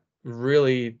get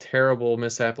really terrible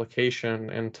misapplication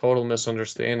and total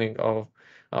misunderstanding of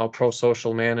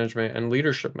pro-social management and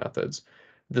leadership methods.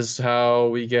 This is how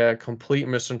we get complete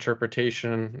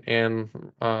misinterpretation and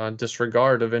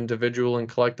disregard of individual and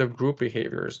collective group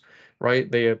behaviors, right?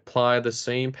 They apply the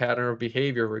same pattern of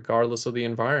behavior regardless of the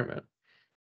environment.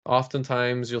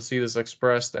 Oftentimes, you'll see this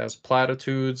expressed as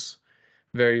platitudes,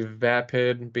 very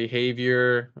vapid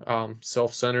behavior,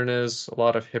 self-centeredness, a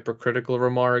lot of hypocritical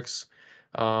remarks.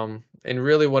 And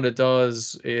really what it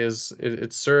does is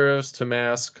it serves to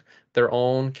mask their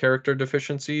own character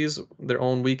deficiencies, their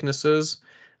own weaknesses,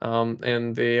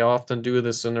 and they often do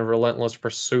this in a relentless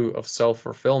pursuit of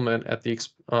self-fulfillment at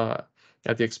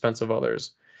the expense of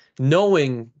others,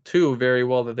 knowing too very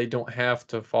well that they don't have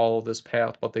to follow this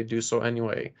path, but they do so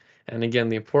anyway. And again,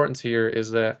 the importance here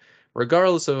is that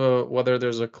regardless of whether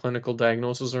there's a clinical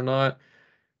diagnosis or not,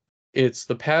 it's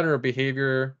the pattern of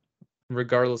behavior,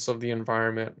 regardless of the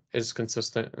environment, is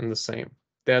consistent and the same.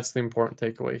 That's the important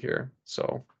takeaway here.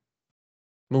 So,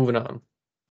 moving on.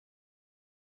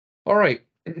 All right.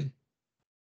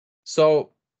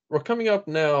 So, we're coming up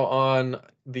now on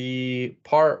the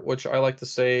part which I like to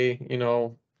say,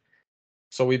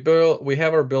 so we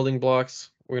have our building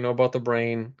blocks. We know about the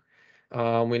brain.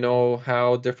 We know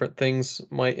how different things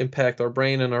might impact our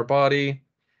brain and our body.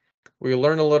 We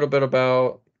learn a little bit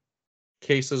about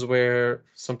cases where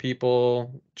some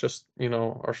people just,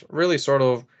 are really sort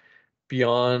of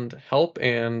beyond help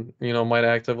and, might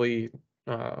actively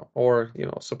or,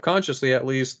 subconsciously at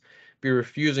least be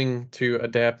refusing to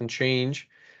adapt and change.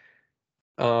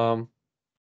 Um,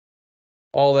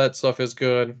 all that stuff is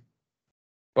good,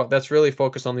 but that's really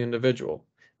focused on the individual.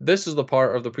 This is the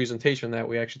part of the presentation that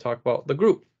we actually talk about the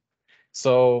group.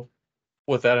 So,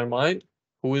 with that in mind,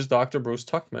 who is Dr. Bruce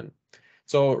Tuckman?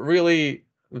 So really,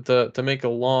 to make a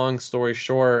long story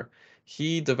short,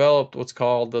 he developed what's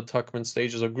called the Tuckman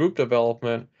stages of group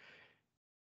development,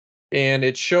 and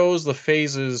it shows the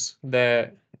phases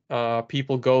that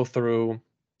people go through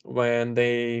when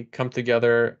they come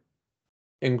together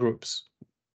in groups.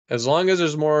 As long as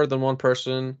there's more than one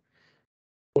person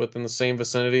within the same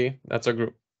vicinity, that's a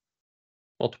group.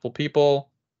 Multiple people,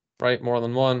 right? More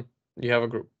than one, you have a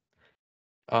group.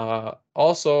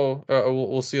 Also,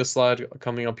 we'll see a slide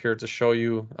coming up here to show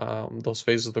you those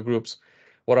phases of the groups.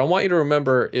 What I want you to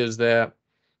remember is that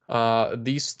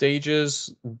these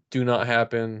stages do not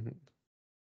happen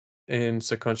in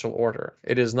sequential order.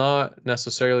 It is not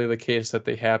necessarily the case that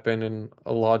they happen in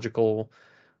a logical,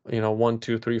 1,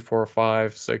 2, 3, 4,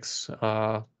 5, 6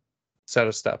 set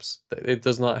of steps. It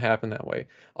does not happen that way.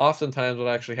 Oftentimes, what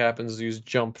actually happens is you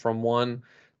jump from one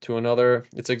to another.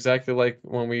 It's exactly like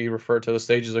when we refer to the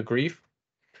stages of grief.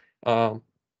 Um,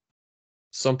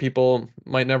 some people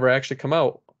might never actually come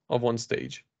out of one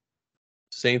stage.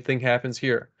 Same thing happens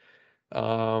here.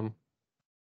 Um,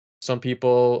 some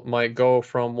people might go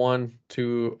from one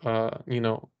to,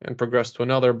 and progress to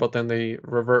another, but then they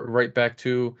revert right back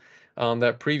to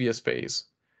that previous phase.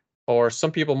 Or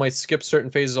some people might skip certain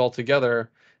phases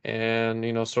altogether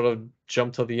and, sort of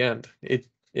jump to the end. It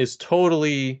is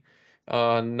totally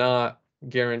not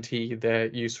guaranteed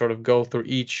that you sort of go through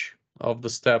each of the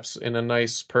steps in a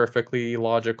nice, perfectly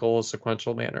logical,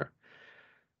 sequential manner.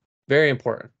 Very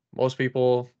important. Most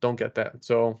people don't get that.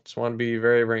 So just want to be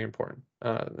very, very important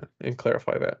and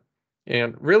clarify that.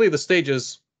 And really the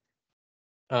stages,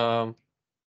 um,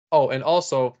 oh, and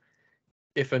also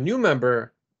if a new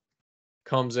member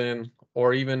comes in,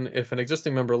 or even if an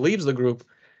existing member leaves the group,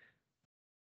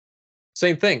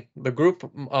 same thing. The group,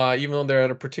 even though they're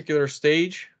at a particular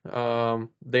stage,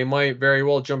 they might very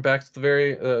well jump back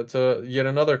to to yet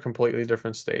another completely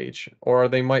different stage, or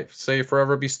they might say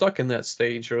forever be stuck in that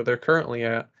stage or they're currently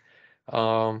at,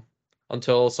 um,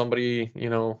 until somebody,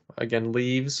 again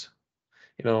leaves.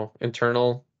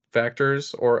 Internal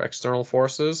factors or external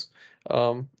forces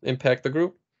impact the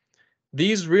group.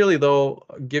 These really, though,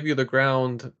 give you the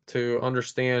ground to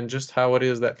understand just how it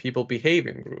is that people behave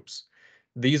in groups.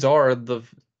 These are the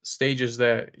stages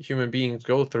that human beings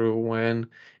go through when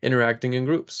interacting in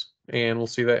groups, and we'll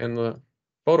see that in the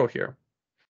photo here.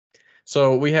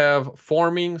 So we have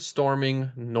forming,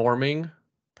 storming, norming,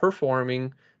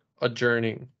 performing,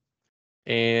 adjourning,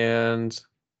 and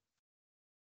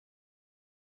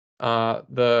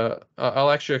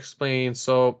I'll actually explain.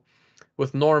 So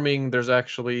with norming, there's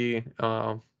actually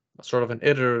sort of an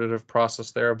iterative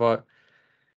process there, but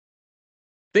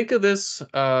think of this,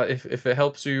 if it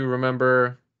helps you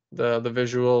remember the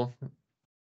visual,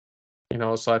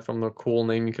 aside from the cool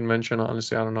naming convention.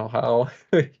 Honestly, I don't know how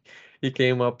he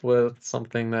came up with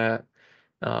something that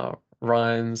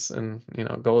rhymes and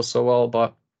goes so well,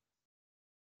 but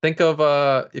think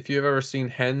of if you've ever seen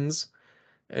hens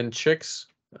and chicks,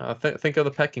 think of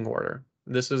the pecking order.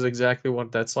 This is exactly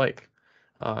what that's like,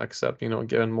 except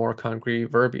given more concrete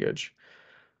verbiage.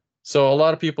 So a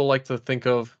lot of people like to think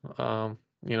of,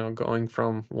 going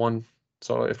from one.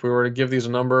 So if we were to give these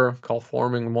a number, call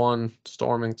forming one,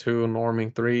 storming two,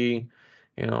 norming three,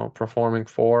 performing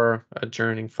four,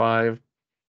 adjourning five.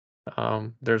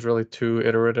 There's really two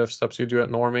iterative steps you do at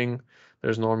norming.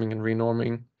 There's norming and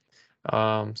renorming.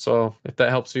 So if that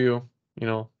helps you, you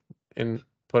know, in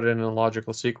put it in a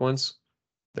logical sequence,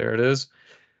 there it is.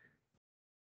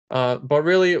 But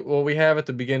really, what we have at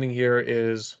the beginning here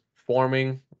is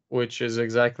forming, which is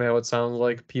exactly how it sounds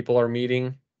like. People are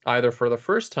meeting either for the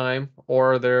first time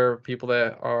or they're people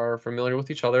that are familiar with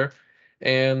each other.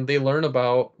 And they learn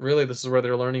about, really, this is where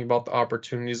they're learning about the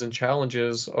opportunities and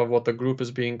challenges of what the group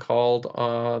is being called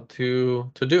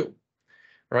to do,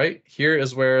 right? Here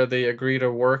is where they agree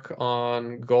to work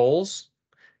on goals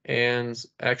and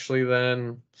actually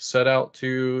then set out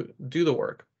to do the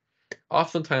work.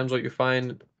 Oftentimes what you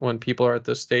find when people are at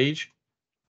this stage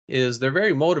is they're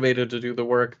very motivated to do the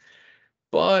work,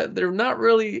 but they're not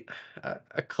really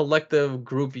a collective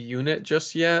group unit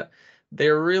just yet.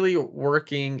 They're really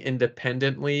working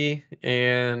independently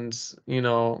and,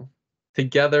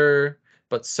 together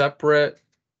but separate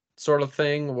sort of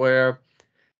thing where,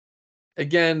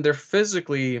 again, they're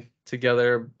physically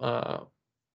together,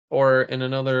 or in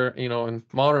another, in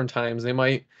modern times, they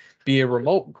might be a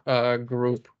remote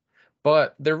group,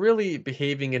 but they're really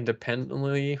behaving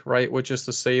independently, right? Which is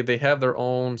to say, they have their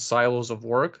own silos of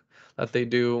work that they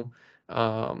do,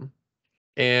 um,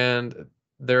 and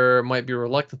there might be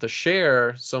reluctant to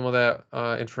share some of that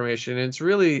information. It's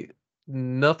really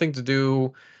nothing to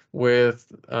do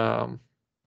with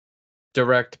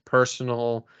direct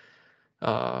personal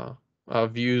uh,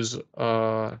 views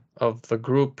of the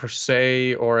group per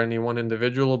se or any one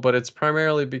individual, but it's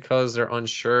primarily because they're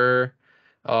unsure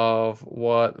of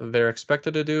what they're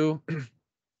expected to do,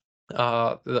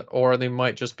 or they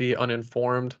might just be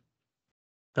uninformed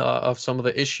of some of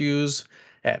the issues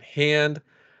at hand,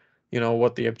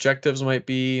 what the objectives might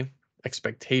be,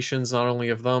 expectations not only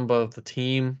of them, but of the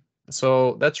team.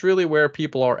 So that's really where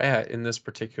people are at in this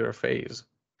particular phase.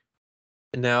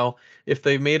 And now, if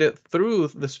they've made it through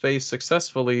this phase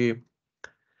successfully,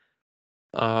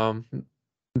 um,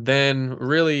 then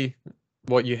really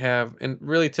what you have, and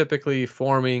really typically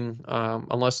forming,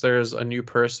 unless there's a new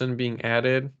person being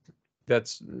added,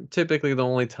 that's typically the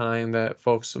only time that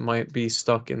folks might be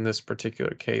stuck in this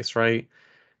particular case, right?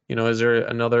 Is there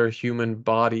another human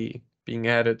body being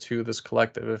added to this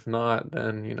collective? If not,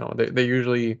 then, they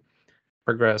usually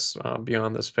progress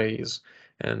beyond this phase.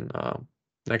 And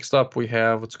next up, we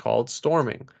have what's called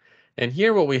storming. And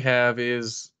here, what we have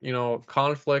is,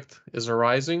 conflict is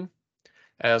arising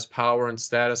as power and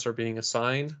status are being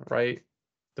assigned, right?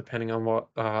 Depending on what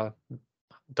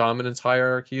dominance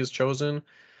hierarchy is chosen.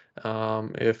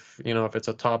 If it's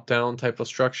a top-down type of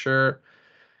structure,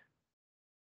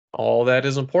 all that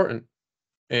is important.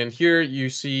 And here you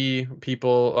see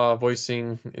people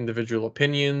voicing individual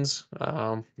opinions.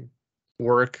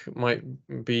 Work might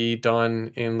be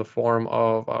done in the form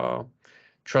of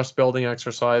trust building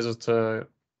exercises to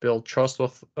build trust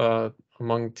with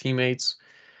among teammates.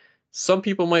 Some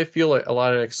people might feel like a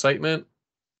lot of excitement.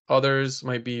 Others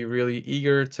might be really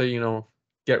eager to,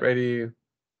 get ready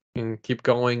and keep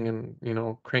going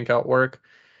and, crank out work.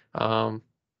 Um,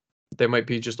 they might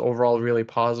be just overall really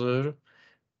positive.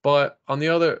 But on the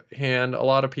other hand, a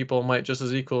lot of people might just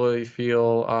as equally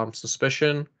feel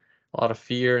suspicion, a lot of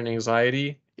fear and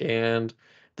anxiety. And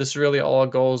this really all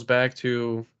goes back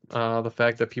to the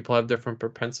fact that people have different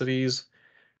propensities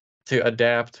to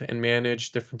adapt and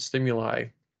manage different stimuli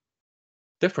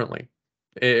differently.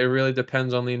 It really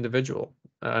depends on the individual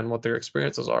and what their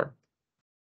experiences are.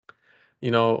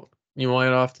 You know, You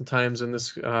might oftentimes in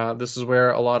this this is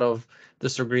where a lot of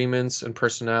disagreements and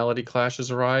personality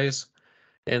clashes arise.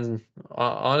 And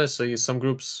honestly, some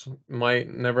groups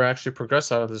might never actually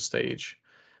progress out of this stage.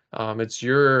 It's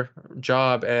your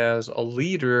job as a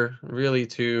leader really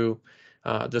to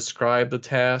describe the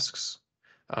tasks,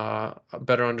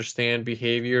 better understand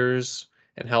behaviors,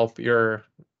 and help your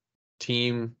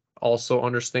team also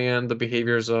understand the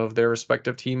behaviors of their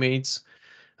respective teammates,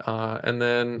 and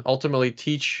then ultimately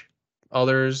teach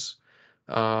others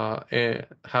and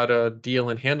how to deal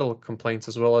and handle complaints,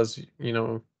 as well as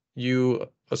you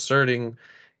asserting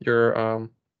your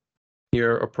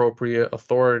your appropriate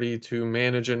authority to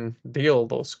manage and deal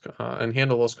those and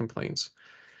handle those complaints.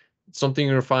 Something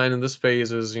you'll find in this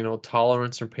phase is,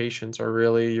 tolerance and patience are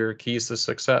really your keys to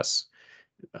success.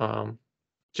 Um,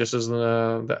 just as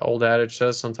the old adage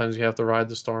says, sometimes you have to ride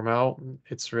the storm out.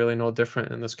 It's really no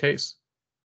different in this case.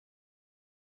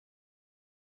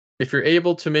 If you're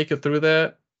able to make it through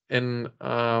that and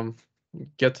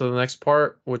get to the next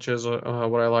part, which is what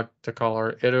I like to call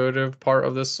our iterative part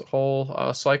of this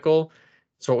whole cycle,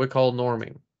 it's what we call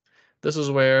norming. This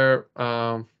is where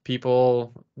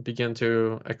people begin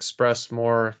to express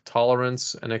more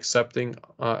tolerance and acceptance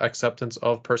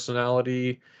of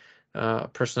personalities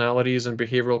and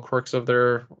behavioral quirks of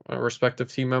their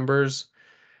respective team members.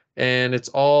 And it's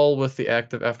all with the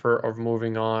active effort of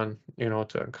moving on,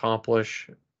 to accomplish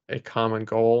a common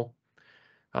goal.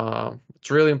 It's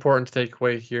really important to take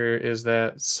away here is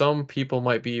that some people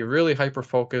might be really hyper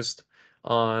focused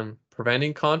on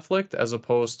preventing conflict as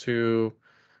opposed to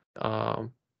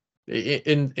um,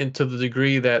 to the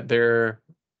degree that they're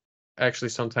actually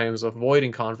sometimes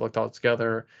avoiding conflict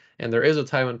altogether. And there is a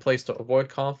time and place to avoid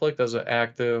conflict as an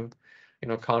active,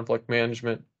 conflict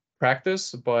management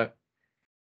practice. But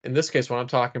in this case, what I'm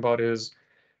talking about is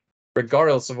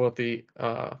regardless of what the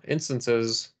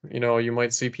instances, you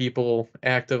might see people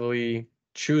actively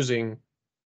choosing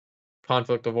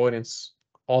conflict avoidance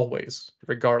always,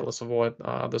 regardless of what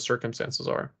the circumstances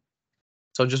are.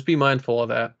 So just be mindful of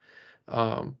that.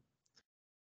 Um,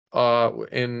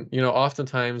 and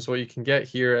oftentimes what you can get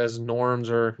here as norms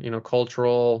or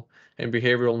cultural and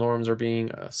behavioral norms are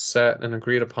being set and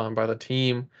agreed upon by the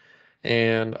team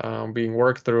and being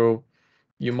worked through.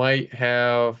 You might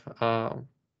have a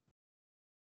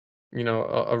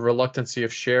reluctancy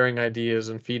of sharing ideas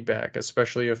and feedback,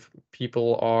 especially if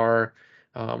people are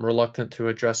reluctant to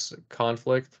address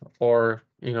conflict or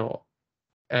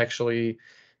actually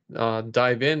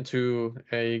dive into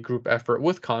a group effort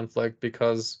with conflict,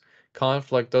 because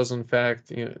conflict does in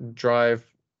fact drive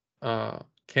uh,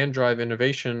 can drive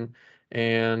innovation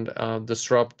and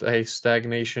disrupt a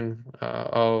stagnation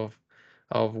of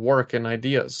work and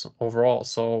ideas overall.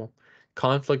 So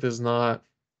conflict is not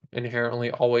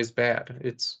inherently always bad.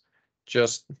 It's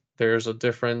just there's a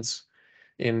difference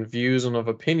in views and of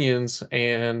opinions,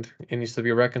 and it needs to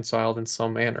be reconciled in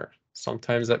some manner.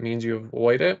 Sometimes that means you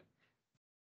avoid it,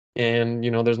 and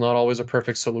there's not always a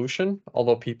perfect solution,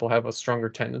 although people have a stronger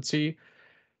tendency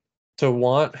to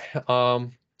want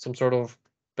some sort of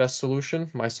best solution,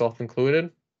 myself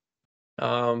included.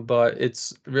 But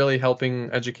it's really helping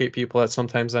educate people that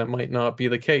sometimes that might not be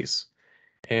the case,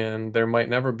 and there might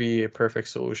never be a perfect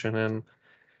solution, and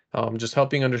just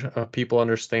helping people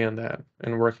understand that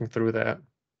and working through that,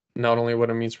 not only what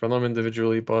it means for them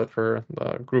individually, but for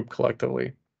the group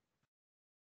collectively.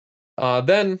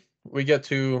 Then we get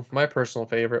to my personal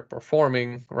favorite,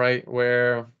 performing, right?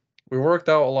 Where we worked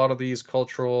out a lot of these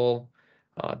cultural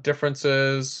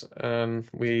differences and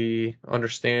we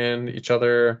understand each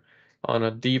other on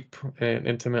a deep and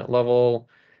intimate level.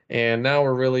 And now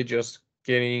we're really just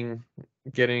getting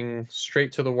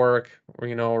straight to the work.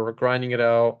 We're grinding it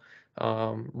out.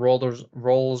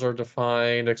 Roles are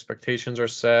defined, expectations are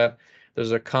set.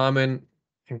 There's a common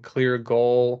and clear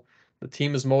goal. The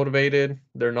team is motivated,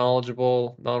 they're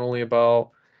knowledgeable not only about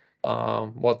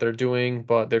what they're doing,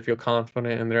 but they feel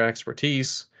confident in their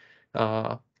expertise.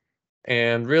 Uh,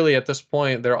 and really, at this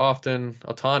point, they're often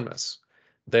autonomous.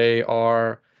 They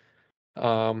are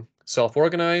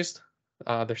self-organized,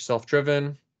 they're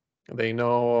self-driven, they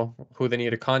know who they need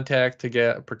to contact to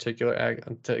get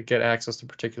to get access to a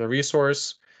particular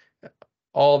resource,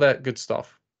 all that good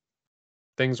stuff.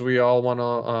 Things we all want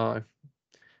to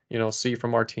see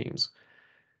from our teams.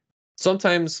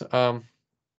 Sometimes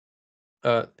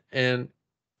and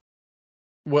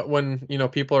when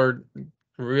people are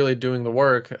really doing the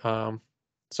work,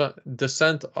 so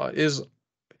dissent is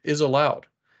allowed,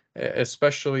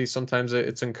 especially sometimes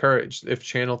it's encouraged if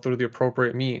channeled through the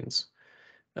appropriate means.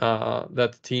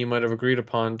 that the team might have agreed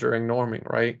upon during norming,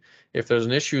 right? If there's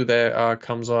an issue that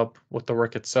comes up with the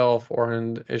work itself or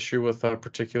an issue with a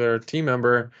particular team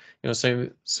member,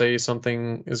 say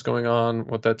something is going on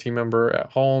with that team member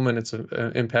at home and it's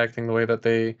impacting the way that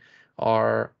they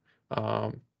are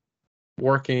um,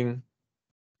 working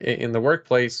in the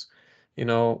workplace, you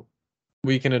know,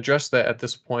 we can address that at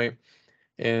this point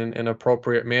in an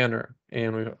appropriate manner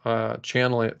and we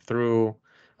channel it through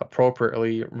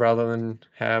appropriately rather than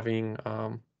having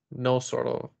no sort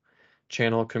of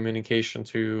channel communication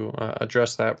to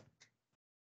address that.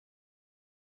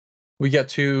 We get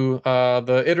to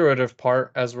the iterative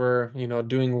part as we're,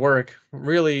 doing work.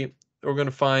 Really, we're going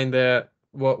to find that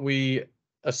what we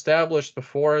established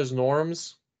before as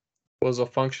norms was a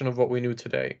function of what we knew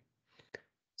today.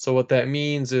 So what that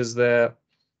means is that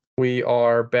we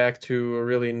are back to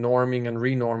really norming and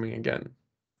renorming again.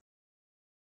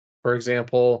 For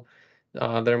example,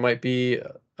 there might be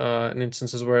an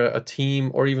instances where a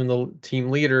team or even the team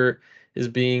leader is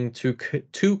being too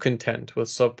content with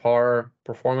subpar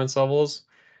performance levels.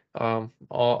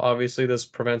 Obviously, this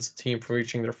prevents the team from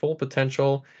reaching their full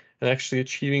potential and actually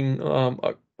achieving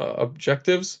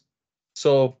objectives.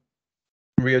 So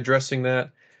readdressing that,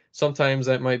 sometimes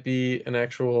that might be an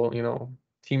actual,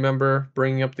 team member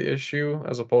bringing up the issue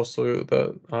as opposed to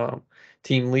the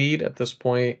team lead. At this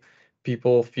point,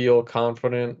 people feel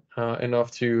confident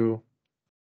enough to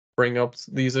bring up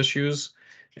these issues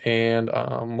and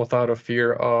without a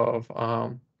fear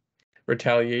of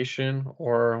retaliation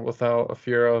or without a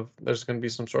fear of there's going to be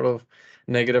some sort of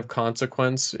negative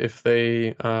consequence if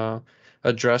they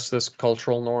address this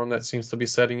cultural norm that seems to be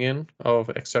setting in of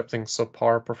accepting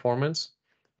subpar performance.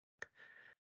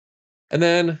 And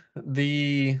then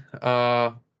the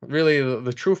really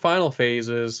the true final phase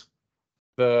is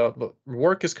the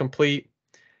work is complete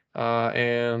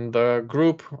and the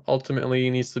group ultimately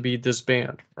needs to be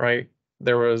disbanded, right?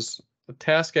 There was a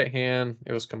task at hand,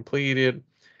 it was completed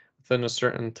within a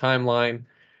certain timeline,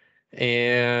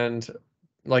 and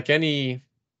like any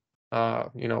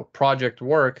project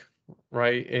work,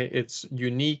 right? It's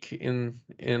unique in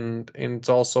it's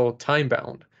also time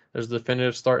bound. There's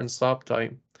definitive start and stop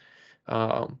time.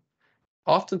 Um,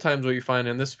 Oftentimes what you find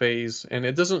in this phase, and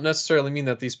it doesn't necessarily mean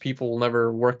that these people will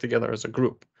never work together as a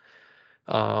group,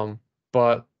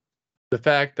 but the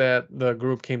fact that the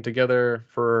group came together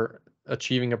for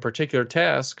achieving a particular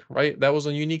task, right? That was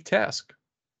a unique task.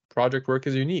 Project work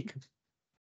is unique.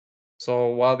 So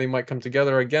while they might come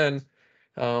together again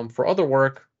for other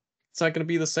work, it's not going to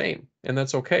be the same, and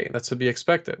that's okay. That's to be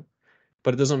expected.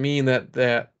 But it doesn't mean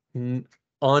that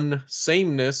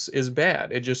unsameness is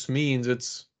bad. It just means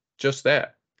it's just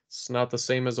that. It's not the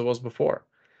same as it was before.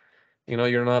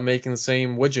 You're not making the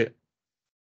same widget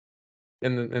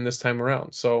in this time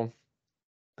around. So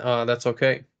that's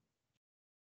okay.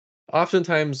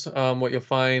 Oftentimes, what you'll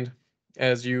find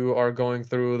as you are going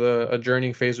through the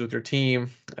adjourning phase with your team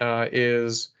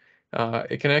is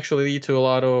it can actually lead to a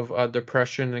lot of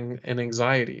depression and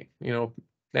anxiety.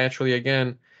 Naturally,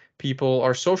 again, people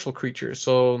are social creatures,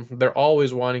 so they're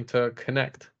always wanting to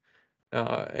connect,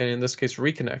 and in this case,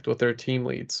 reconnect with their team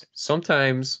leads.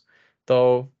 Sometimes,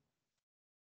 though,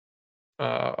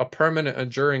 a permanent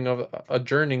adjourning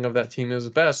of that team is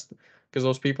best because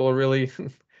those people are really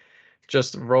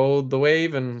just rode the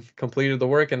wave and completed the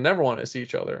work and never want to see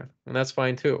each other. And that's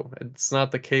fine too. It's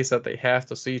not the case that they have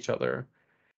to see each other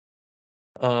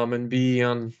and be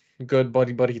on good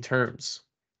buddy terms.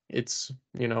 It's,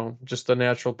 just a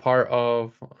natural part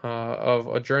of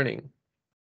adjourning.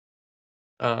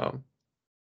 Um,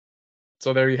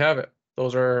 so there you have it.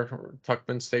 Those are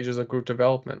Tuckman stages of group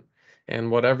development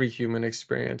and what every human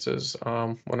experiences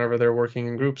whenever they're working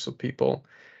in groups of people.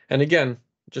 And again,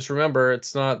 just remember,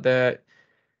 it's not that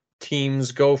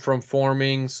teams go from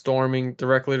forming, storming,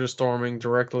 directly to storming,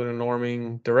 directly to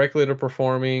norming, directly to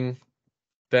performing,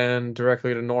 then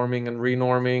directly to norming and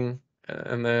renorming,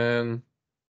 and then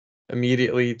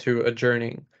immediately to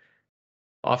adjourning.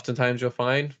 Oftentimes you'll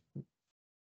find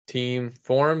team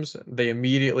forms, they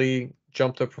immediately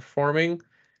jump to performing,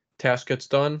 task gets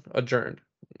done, adjourned.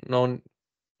 No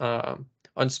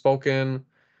unspoken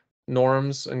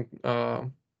norms and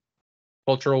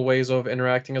cultural ways of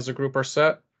interacting as a group are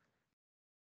set.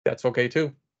 That's okay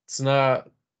too. It's not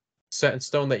set in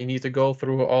stone that you need to go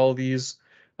through all these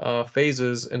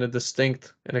phases in a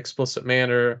distinct and explicit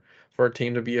manner for a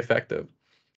team to be effective.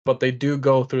 But they do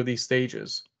go through these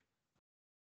stages,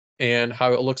 and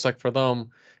how it looks like for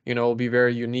them, will be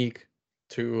very unique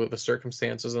to the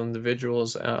circumstances and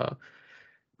individuals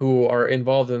who are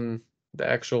involved in the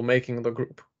actual making of the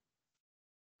group.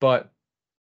 But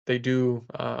they do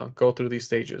go through these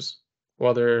stages.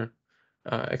 whether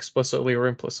explicitly or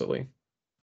implicitly.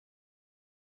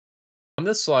 On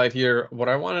this slide here, what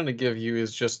I wanted to give you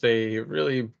is just a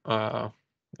really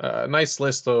nice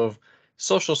list of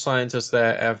social scientists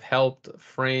that have helped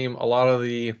frame a lot of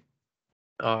the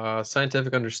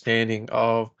scientific understanding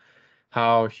of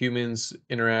how humans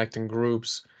interact in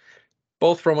groups,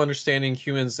 both from understanding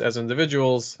humans as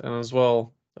individuals and as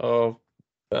well of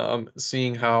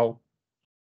seeing how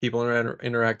people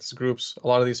interact as groups. A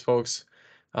lot of these folks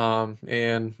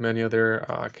and many of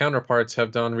their counterparts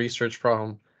have done research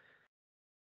from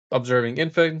observing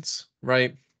infants,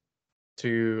 right,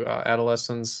 to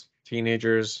adolescents,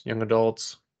 teenagers, young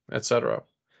adults, etc.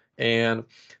 And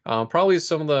probably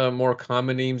some of the more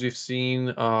common names we've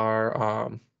seen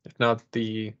are, if not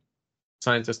the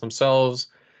scientists themselves,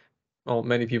 well,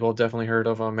 many people have definitely heard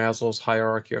of Maslow's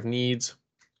hierarchy of needs.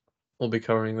 We'll be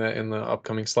covering that in the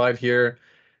upcoming slide here.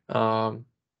 Um,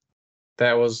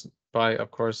 that was by,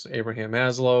 of course, Abraham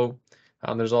Maslow.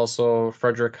 There's also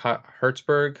Frederick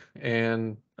Hertzberg,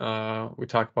 and we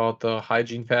talk about the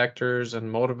hygiene factors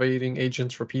and motivating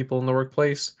agents for people in the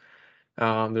workplace.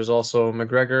 There's also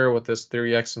McGregor with this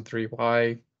theory X and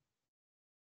 3Y.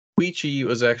 Weechee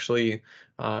was actually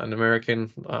an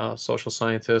American social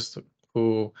scientist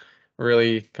who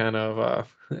really kind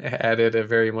of added a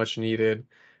very much needed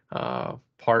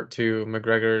part to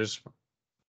McGregor's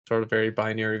sort of very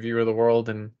binary view of the world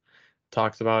and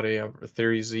talked about a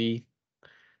theory Z.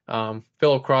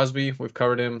 Philip Crosby, we've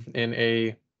covered him in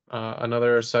a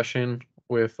another session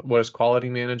with what is quality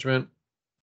management.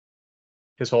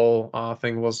 His whole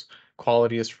thing was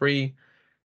quality is free,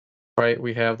 right?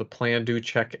 We have the plan, do,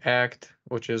 check, act,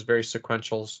 which is very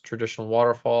sequential, traditional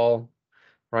waterfall,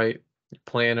 right? You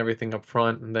plan everything up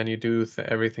front and then you do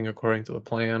everything according to the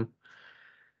plan.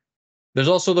 There's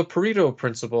also the Pareto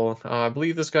principle. I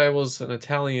believe this guy was an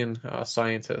Italian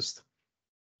scientist.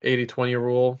 80-20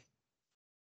 rule.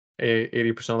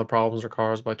 80% of the problems are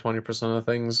caused by 20% of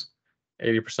the things.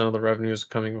 80% of the revenue is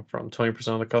coming from 20%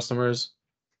 of the customers.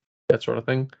 That sort of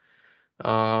thing.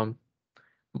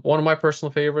 One of my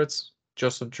personal favorites,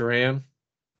 Joseph Duran,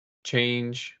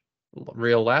 change,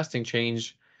 real lasting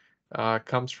change,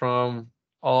 comes from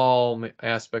all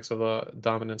aspects of the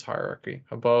dominance hierarchy,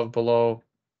 above, below,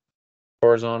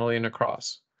 horizontally, and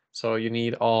across. So you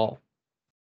need all.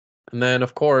 And then,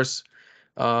 of course,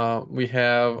 we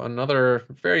have another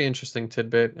very interesting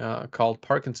tidbit called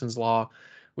Parkinson's Law,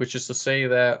 which is to say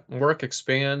that work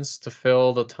expands to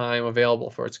fill the time available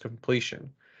for its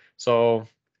completion. So if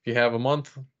you have a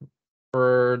month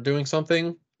for doing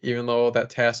something, even though that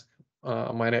task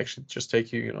might actually just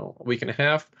take you, a week and a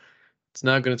half, it's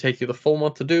not going to take you the full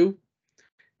month to do.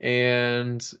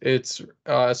 And it's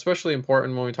especially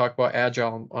important when we talk about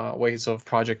agile ways of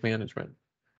project management.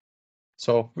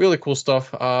 So really cool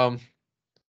stuff.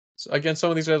 So again, some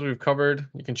of these guys we've covered.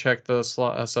 You can check the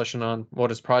session on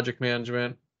what is project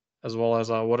management, as well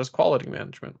as what is quality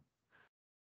management.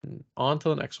 And on to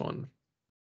the next one.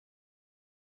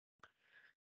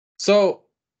 So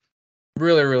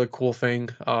really, really cool thing.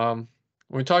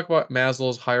 When we talk about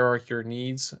Maslow's hierarchy or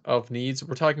needs,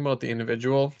 we're talking about the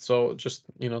individual. So just,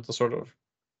 to sort of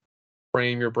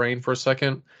frame your brain for a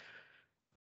second.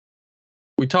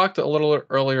 We talked a little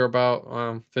earlier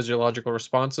about physiological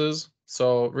responses.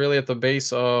 So really at the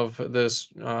base of this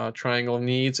triangle of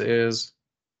needs is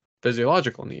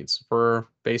physiological needs for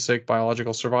basic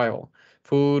biological survival: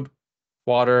 food,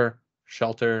 water,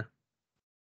 shelter.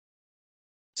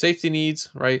 Safety needs,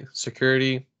 right?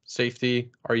 Security,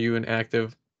 safety. Are you in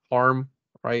active harm,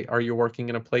 right? Are you working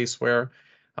in a place where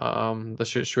the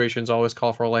situations always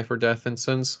call for a life or death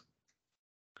instance?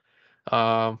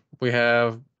 We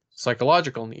have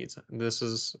psychological needs. This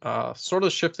is sort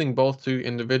of shifting both to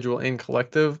individual and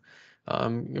collective.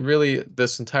 Really,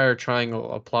 this entire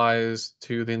triangle applies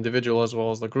to the individual as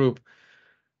well as the group.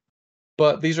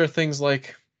 But these are things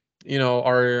like,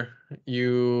 are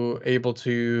you able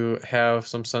to have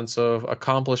some sense of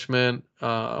accomplishment,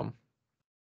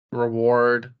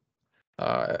 reward,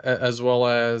 as well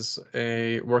as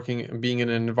being in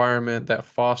an environment that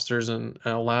fosters and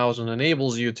allows and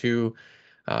enables you to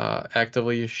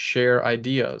actively share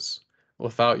ideas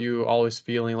without you always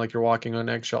feeling like you're walking on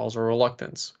eggshells or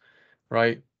reluctance,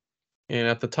 right? And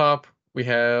at the top, we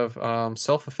have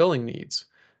self-fulfilling needs,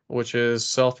 which is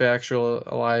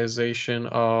self-actualization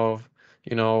of,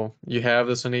 you have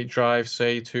this innate drive,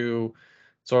 say, to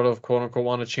sort of quote unquote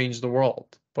want to change the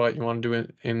world, but you want to do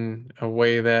it in a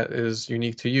way that is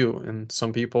unique to you. And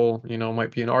some people,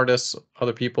 might be an artist,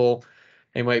 other people,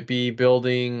 they might be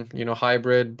building,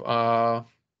 hybrid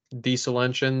diesel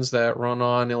engines that run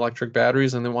on electric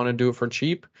batteries, and they want to do it for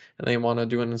cheap, and they want to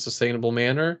do it in a sustainable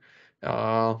manner,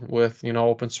 with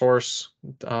open source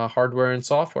hardware and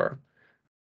software.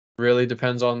 Really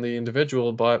depends on the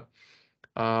individual, but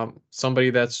somebody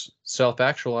that's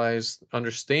self-actualized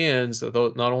understands that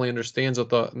not only understands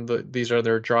that these are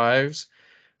their drives,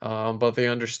 but they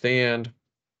understand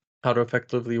how to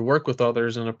effectively work with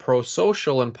others in a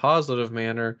pro-social and positive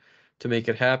manner to make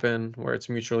it happen where it's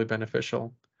mutually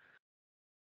beneficial.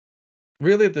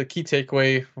 Really, the key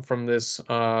takeaway from this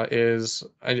is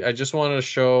I just want to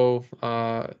show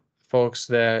folks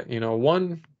that,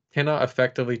 one cannot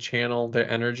effectively channel their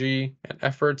energy and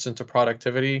efforts into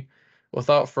productivity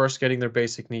without first getting their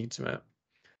basic needs met.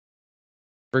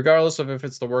 Regardless of if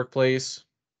it's the workplace,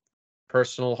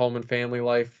 personal home and family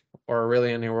life, or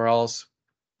really anywhere else,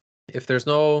 if there's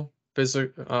no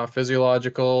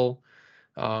physiological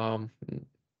um,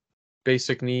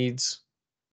 basic needs,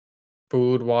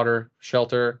 food, water,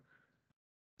 shelter,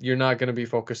 you're not going to be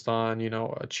focused on,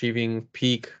 achieving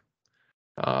peak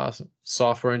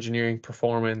software engineering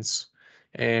performance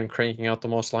and cranking out the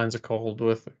most lines of code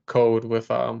with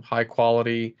high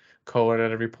quality code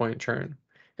at every point in turn.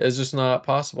 It's just not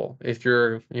possible if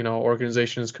your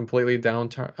organization is completely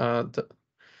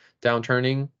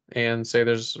downturning, and say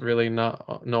there's really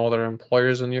not no other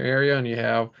employers in your area, and you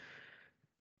have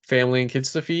family and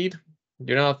kids to feed.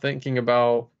 You're not thinking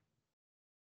about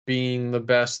being the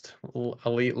best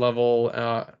elite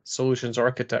level solutions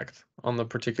architect on the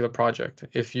particular project.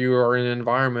 If you are in an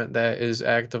environment that is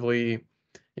actively,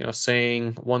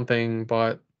 saying one thing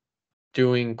but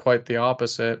doing quite the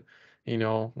opposite,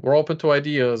 we're open to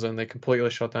ideas, and they completely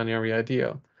shut down every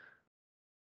idea.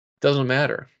 Doesn't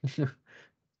matter.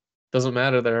 Doesn't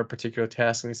matter that a particular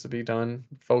task needs to be done.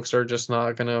 Folks are just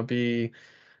not going to be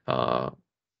uh,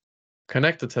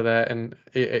 connected to that and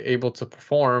able to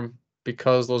perform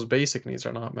because those basic needs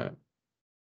are not met.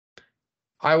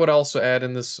 I would also add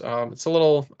in this, it's a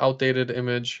little outdated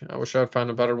image. I wish I'd found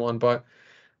a better one, but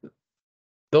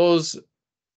those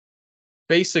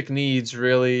basic needs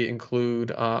really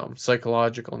include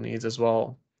psychological needs as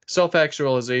well.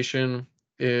 Self-actualization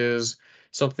is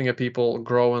something that people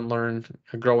grow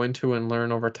into and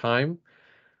learn over time.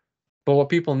 But what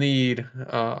people need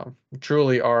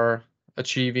truly are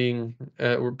achieving,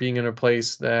 or being in a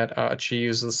place that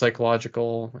achieves the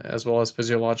psychological as well as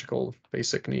physiological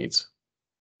basic needs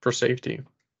for safety.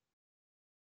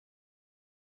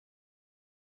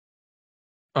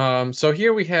 So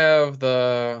here we have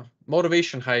the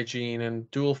motivation hygiene and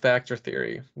dual factor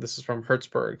theory. This is from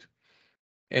Hertzberg.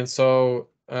 And so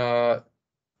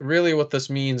really what this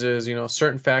means is,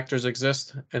 certain factors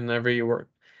exist in every work.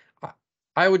 I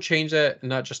I would change that,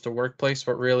 not just a workplace,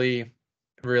 but really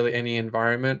any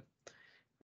environment,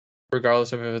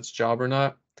 regardless of if it's job or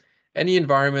not. Any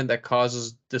environment that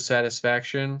causes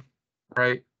dissatisfaction,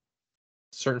 right?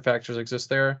 Certain factors exist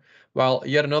there, while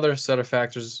yet another set of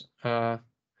factors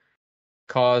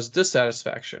cause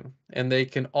dissatisfaction, and they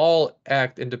can all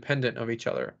act independent of each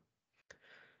other.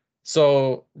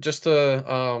 So, just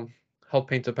to help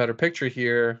paint a better picture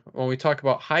here, when we talk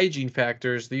about hygiene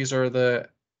factors, these are the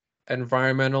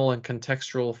environmental and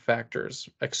contextual factors,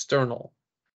 external,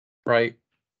 right?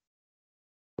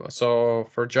 So,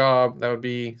 for a job, that would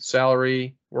be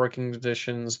salary, working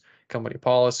conditions, company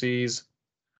policies,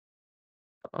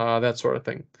 that sort of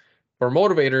thing. For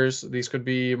motivators, these could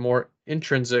be more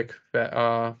intrinsic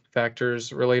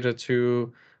factors related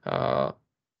to uh,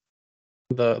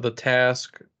 the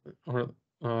task, or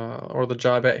the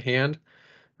job at hand,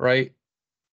 right?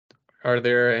 Are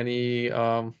there any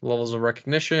levels of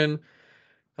recognition,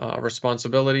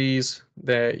 responsibilities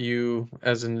that you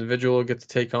as an individual get to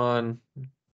take on,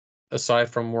 aside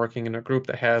from working in a group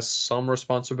that has some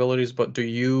responsibilities, but do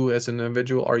you as an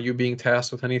individual, are you being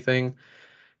tasked with anything?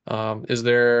 Is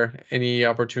there any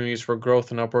opportunities for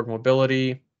growth and upward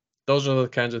mobility? Those are the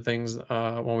kinds of things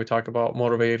when we talk about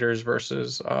motivators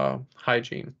versus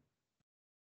hygiene.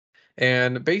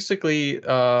 And basically,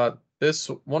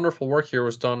 this wonderful work here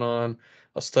was done on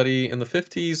a study in the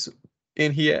 50s,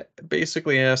 and he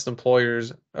basically asked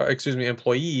employees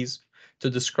to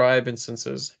describe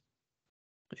instances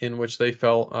in which they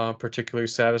felt particularly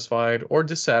satisfied or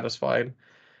dissatisfied.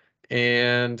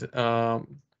 And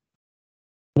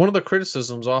one of the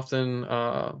criticisms often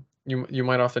you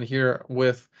might often hear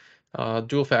with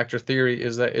dual factor theory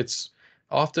is that it's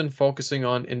often focusing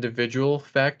on individual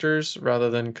factors rather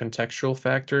than contextual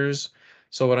factors.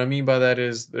 So what I mean by that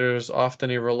is there's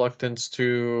often a reluctance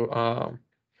to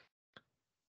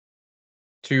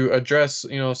address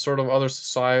sort of other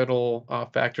societal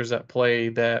factors at play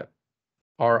that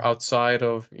are outside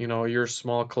of, your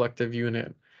small collective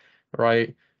unit,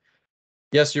 right?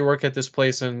 Yes, you work at this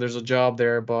place and there's a job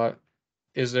there, but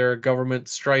is there a government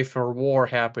strife or war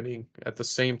happening at the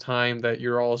same time that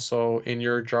you're also in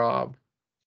your job?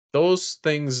 Those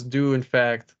things do, in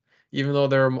fact, even though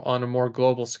they're on a more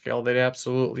global scale, they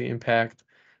absolutely impact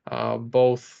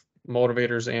both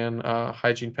motivators and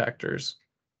hygiene factors.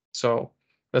 So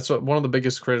that's one of the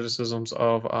biggest criticisms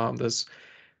of this.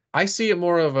 I see it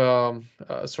more of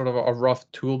a sort of a rough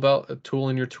tool belt, a tool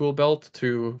in your tool belt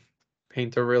to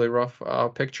paint a really rough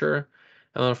picture.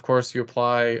 And then, of course, you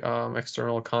apply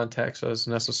external context as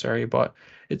necessary. But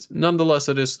it's nonetheless,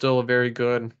 it is still a very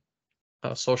good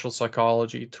social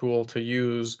psychology tool to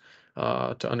use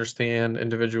to understand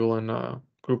individual and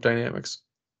group dynamics.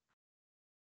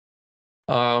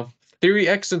 Uh, Theory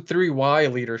X and Theory Y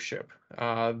leadership.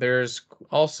 There's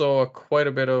also quite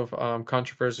a bit of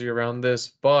controversy around this,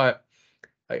 but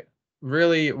I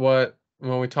really when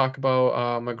we talk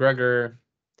about McGregor,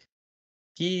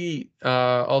 he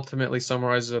ultimately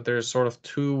summarizes that there's sort of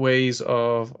two ways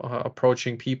of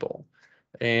approaching people,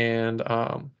 and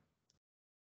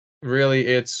really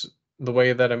it's the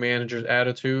way that a manager's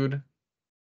attitude,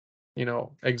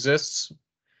 exists,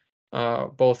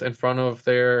 both in front of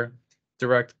their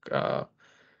direct uh,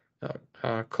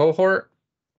 cohort,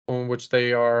 on which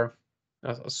they are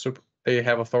they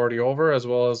have authority over, as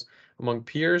well as among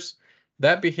peers.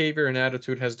 That behavior and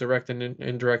attitude has direct and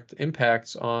indirect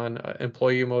impacts on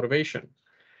employee motivation.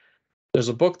 There's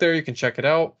a book there, you can check it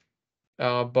out.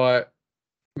 But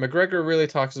McGregor really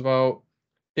talks about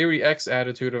theory X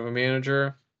attitude of a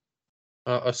manager,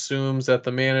 assumes that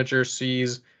the manager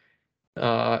sees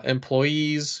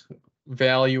employees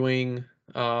valuing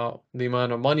the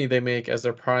amount of money they make as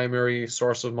their primary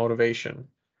source of motivation.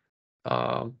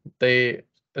 They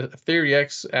Theory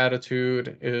X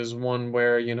attitude is one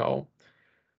where,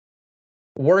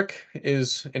 work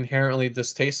is inherently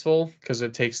distasteful because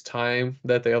it takes time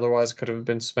that they otherwise could have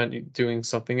been spent doing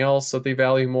something else that they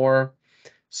value more.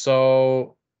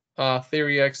 So,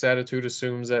 Theory X attitude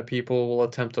assumes that people will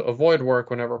attempt to avoid work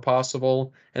whenever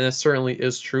possible, and it certainly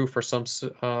is true for some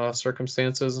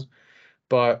circumstances.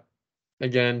 But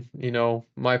again,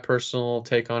 my personal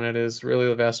take on it is really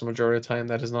the vast majority of the time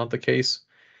that is not the case.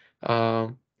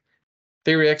 Um,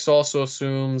 Theory X also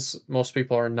assumes most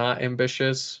people are not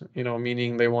ambitious,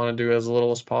 meaning they want to do as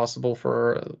little as possible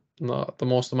for the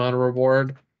most amount of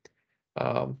reward.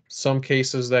 Some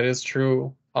cases that is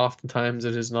true, oftentimes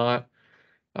it is not.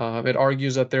 It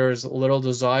argues that there is little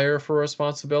desire for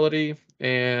responsibility,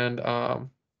 and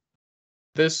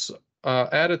this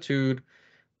attitude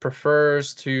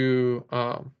prefers to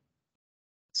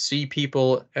see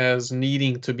people as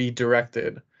needing to be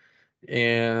directed,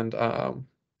 and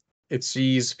it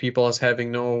sees people as having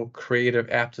no creative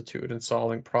aptitude in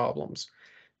solving problems.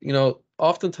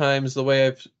 Oftentimes the way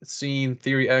I've seen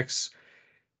Theory X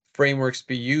frameworks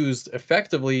be used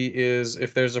effectively is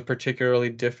if there's a particularly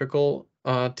difficult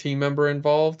team member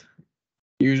involved.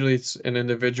 Usually it's an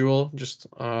individual, just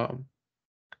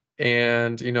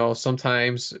and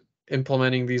sometimes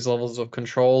implementing these levels of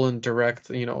control and direct,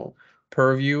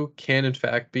 purview can in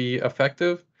fact be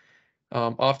effective.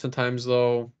 Oftentimes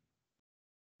though,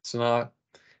 it's not.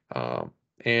 Um,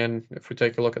 and if we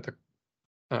take a look at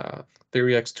the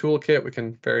Theory X toolkit, we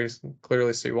can very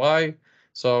clearly see why.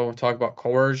 So talk about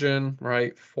coercion,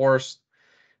 right? Forced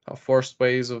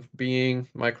ways of being,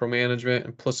 micromanagement,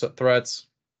 implicit threats,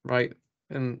 right?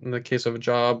 In the case of a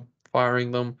job, firing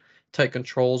them, tight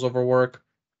controls over work,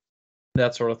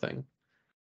 that sort of thing.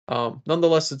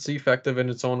 Nonetheless, it's effective in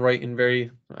its own right in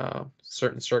very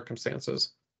certain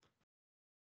circumstances.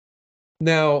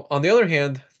 Now, on the other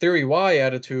hand, theory Y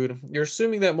attitude, you're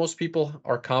assuming that most people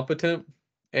are competent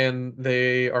and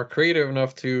they are creative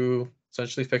enough to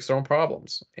essentially fix their own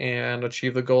problems and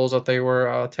achieve the goals that they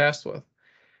were tasked with.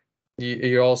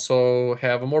 You also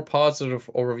have a more positive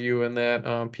overview in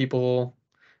that people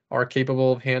are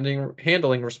capable of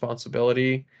handling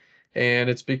responsibility,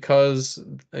 and it's because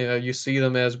you see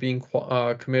them as being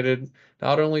committed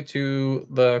not only to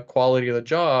the quality of the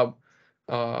job,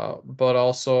 but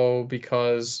also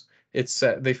because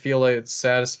they feel like it's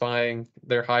satisfying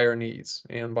their higher needs,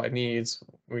 and by needs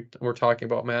we're talking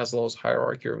about Maslow's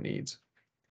hierarchy of needs.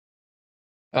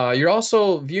 You're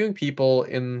also viewing people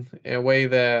in a way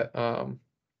that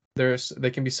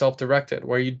they can be self-directed,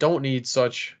 where you don't need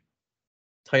such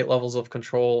tight levels of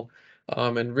control,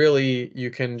 and really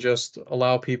you can just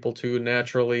allow people to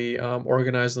naturally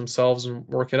organize themselves and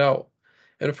work it out.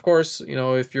 And of course,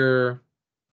 if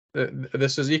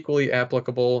this is equally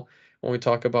applicable when we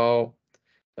talk about,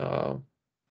 uh,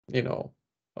 you know,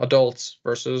 adults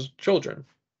versus children.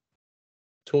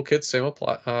 Toolkit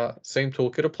same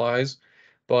toolkit applies,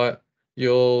 but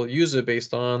you'll use it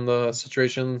based on the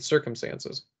situation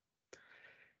circumstances.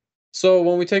 So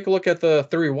when we take a look at the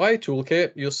 3Y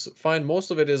toolkit, you'll find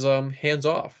most of it is hands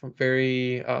off,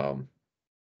 very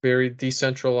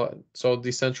decentralized. So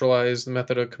decentralized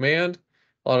method of command,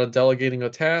 a lot of delegating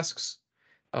of tasks,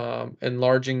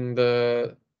 enlarging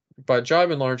the by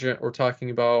job enlargement. We're talking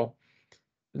about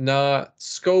not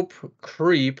scope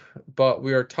creep, but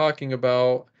we are talking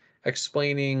about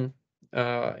explaining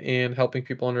and helping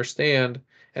people understand,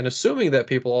 and assuming that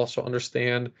people also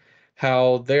understand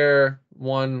how their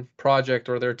one project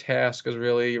or their task is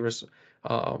really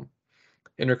um,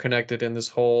 interconnected in this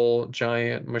whole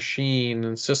giant machine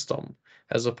and system,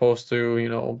 as opposed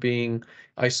to, being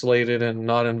isolated and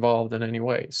not involved in any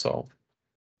way. So,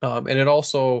 and it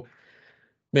also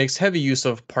makes heavy use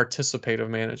of participative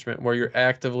management, where you're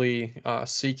actively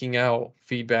seeking out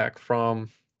feedback from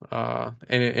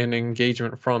and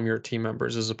engagement from your team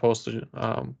members, as opposed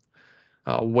to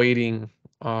waiting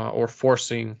or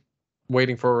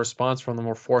waiting for a response from them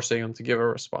or forcing them to give a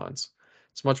response.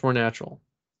 It's much more natural.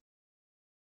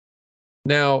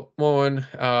 Now,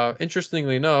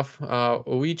 interestingly enough,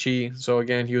 Oichi, so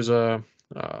again, he was a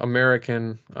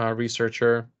American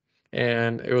researcher,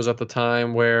 and it was at the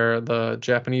time where the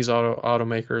Japanese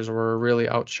automakers were really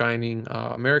outshining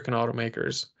American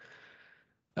automakers.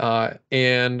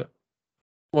 And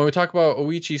when we talk about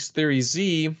Oichi's Theory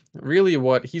Z, really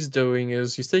what he's doing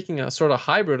is he's taking a sort of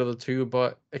hybrid of the two,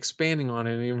 but expanding on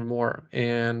it even more.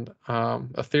 And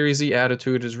a Theory Z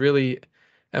attitude is really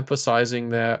emphasizing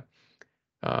that.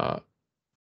 Uh,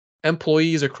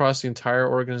 Employees across the entire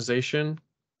organization,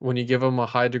 when you give them a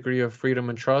high degree of freedom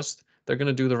and trust, they're going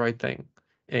to do the right thing.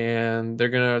 And they're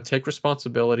going to take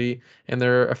responsibility, and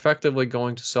they're effectively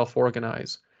going to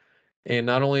self-organize. And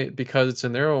not only because it's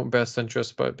in their own best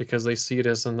interest, but because they see it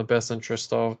as in the best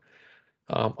interest of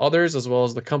others as well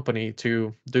as the company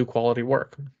to do quality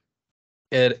work.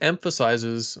 It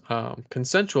emphasizes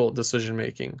consensual decision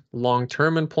making,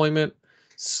 long-term employment,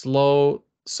 slow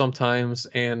sometimes,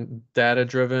 and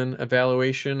data-driven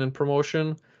evaluation and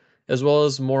promotion, as well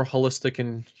as more holistic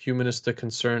and humanistic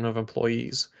concern of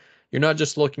employees. You're not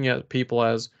just looking at people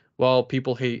as, well,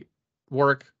 people hate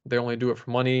work, they only do it for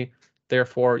money,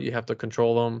 therefore you have to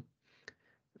control them.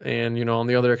 And, on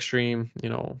the other extreme,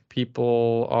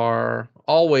 people are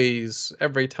always,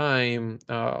 every time,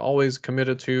 always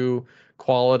committed to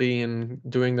quality and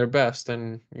doing their best.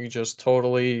 And you just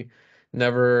totally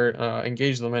never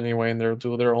engage them anyway, and they'll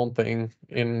do their own thing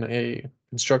in a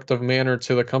constructive manner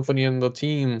to the company and the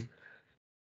team.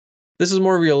 This is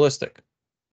more realistic.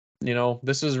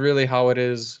 This is really how it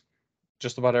is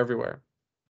just about everywhere.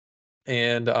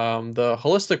 And the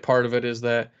holistic part of it is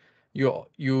that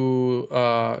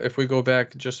if we go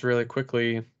back just really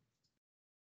quickly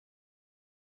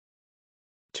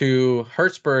to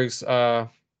Hertzberg's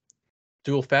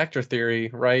dual factor theory,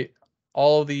 right?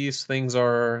 All of these things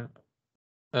are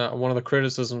one of the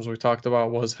criticisms we talked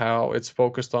about was how it's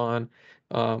focused on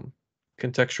um,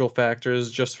 contextual factors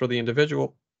just for the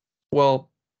individual. Well,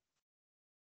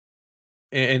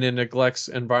 and it neglects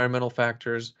environmental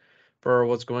factors for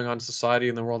what's going on in society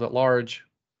and the world at large.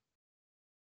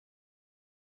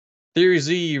 Theory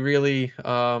Z really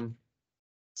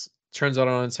turns it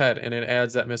on its head, and it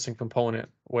adds that missing component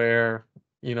where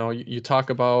you talk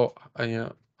about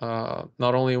not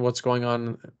only what's going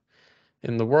on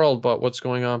in the world, but what's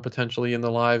going on potentially in the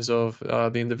lives of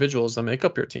the individuals that make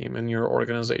up your team and your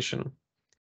organization.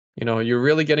 You're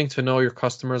really getting to know your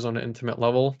customers on an intimate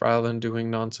level rather than doing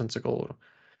nonsensical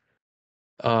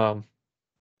um,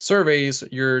 surveys.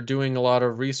 You're doing a lot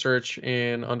of research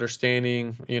in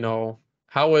understanding,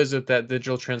 how is it that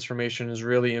digital transformation is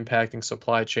really impacting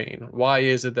supply chain? Why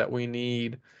is it that we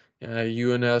need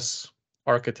UNS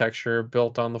architecture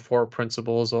built on the four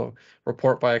principles of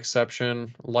report by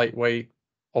exception, lightweight,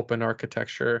 open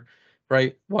architecture,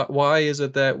 right? Why is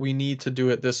it that we need to do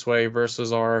it this way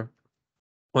versus our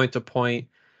point-to-point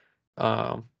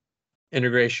um,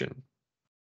 integration?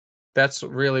 That's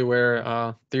really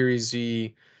where Theory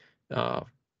Z uh,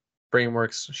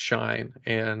 frameworks shine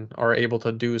and are able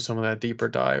to do some of that deeper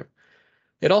dive.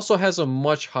 It also has a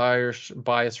much higher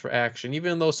bias for action,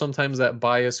 even though sometimes that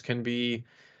bias can be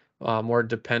more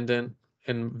dependent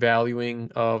in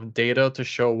valuing of data to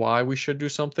show why we should do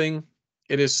something.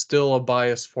 It is still a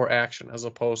bias for action as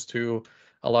opposed to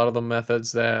a lot of the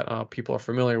methods that people are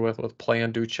familiar with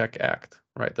plan, do, check, act,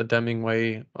 right? The Deming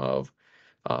way of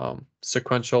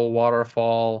sequential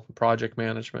waterfall project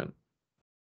management.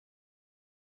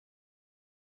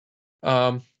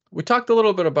 We talked a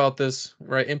little bit about this,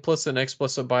 right? Implicit and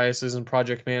explicit biases in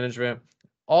project management.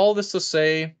 All this to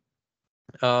say,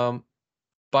 um,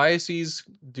 biases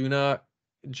do not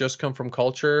just come from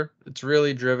culture. It's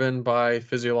really driven by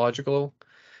physiological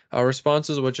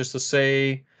responses, which is to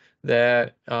say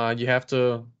that you have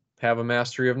to have a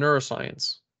mastery of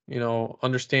neuroscience,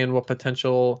 understand what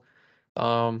potential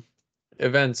um,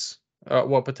 events,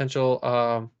 what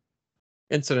potential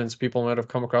incidents people might have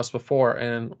come across before,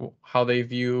 and how they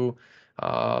view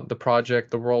the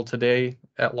project, the world today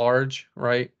at large,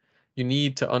 right? You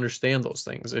need to understand those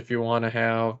things if you want to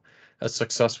have a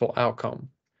successful outcome.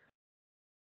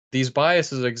 These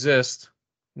biases exist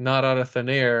not out of thin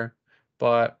air,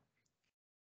 but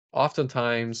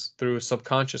oftentimes through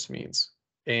subconscious means.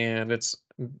 And it's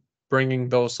bringing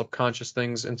those subconscious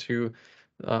things into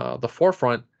the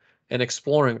forefront and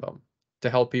exploring them to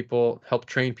help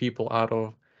train people out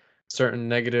of certain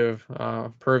negative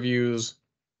purviews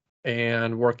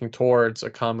and working towards a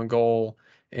common goal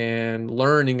and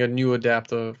learning a new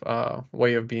adaptive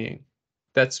way of being.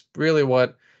 That's really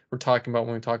what we're talking about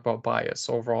when we talk about bias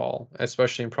overall,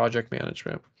 especially in project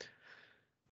management.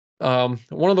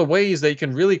 One of the ways that you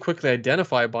can really quickly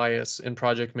identify bias in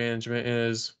project management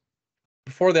is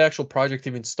before the actual project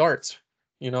even starts.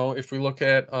 If we look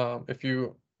at, if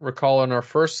you recall in our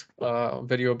first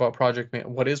video about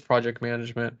what is project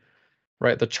management,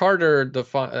 right? The charter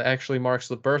actually marks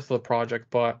the birth of the project,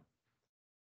 but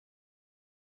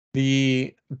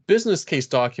the business case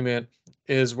document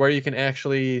is where you can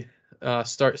actually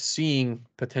start seeing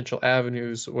potential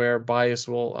avenues where bias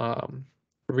will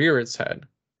rear its head,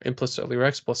 implicitly or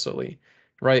explicitly,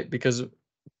 right? Because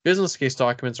business case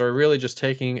documents are really just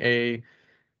taking a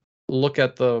look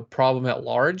at the problem at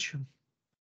large.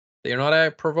 They're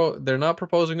not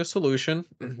proposing a solution.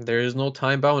 There is no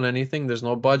time bound anything. There's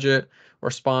no budget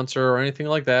or sponsor or anything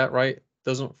like that, right?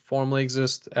 Doesn't formally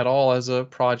exist at all as a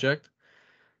project,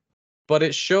 but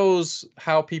it shows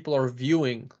how people are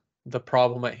viewing the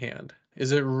problem at hand.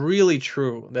 Is it really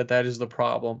true that that is the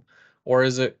problem? Or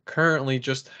is it currently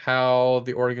just how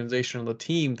the organization or the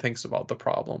team thinks about the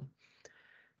problem?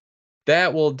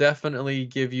 That will definitely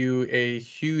give you a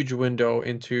huge window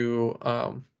into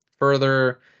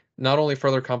further, not only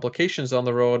further complications on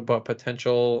the road, but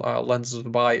potential lenses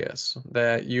of bias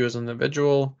that you as an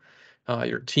individual,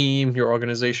 your team, your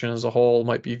organization as a whole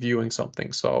might be viewing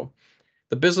something. So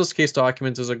the business case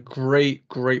document is a great,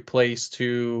 great place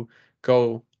to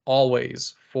go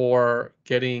always for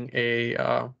getting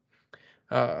a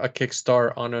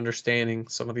kickstart on understanding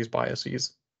some of these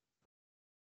biases.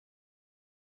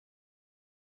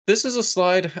 This is a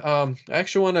slide. I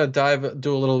actually want to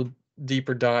do a little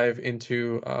deeper dive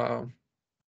into.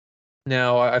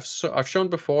 Now, I've shown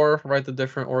before, right, the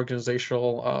different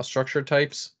organizational structure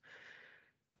types,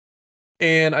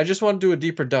 and I just want to do a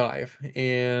deeper dive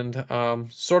and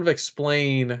sort of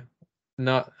explain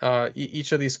not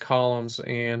each of these columns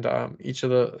and each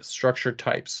of the structure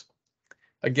types.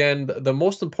 Again, the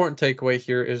most important takeaway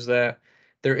here is that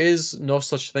there is no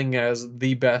such thing as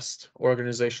the best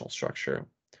organizational structure.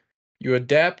 You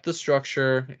adapt the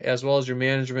structure as well as your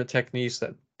management techniques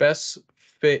that best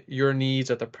fit your needs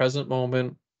at the present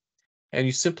moment, and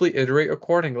you simply iterate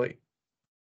accordingly.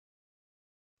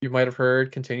 You might have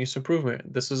heard continuous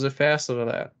improvement. This is a facet of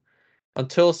that.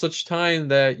 Until such time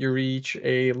that you reach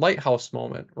a lighthouse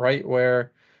moment, right?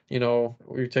 Where,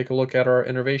 we take a look at our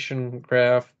innovation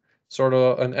graph, sort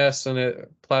of an S, and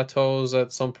it plateaus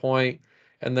at some point.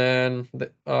 And then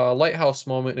the lighthouse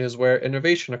moment is where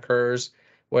innovation occurs,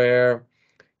 where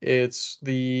it's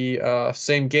the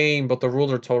same game, but the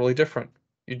rules are totally different.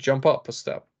 You jump up a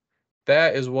step.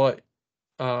 That is what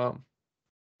um,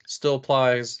 still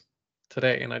applies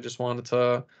today, and I just wanted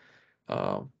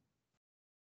um,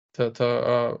 to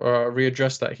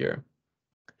readdress that here.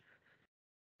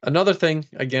 Another thing,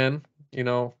 again,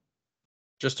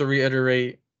 just to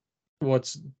reiterate,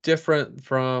 what's different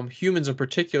from humans in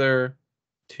particular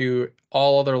to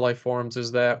all other life forms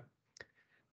is that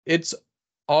it's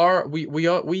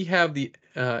we have the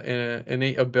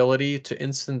innate ability to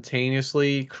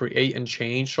instantaneously create and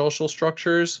change social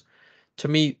structures to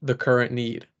meet the current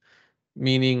need.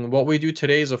 Meaning, what we do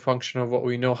today is a function of what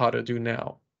we know how to do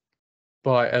now.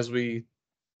 But as we,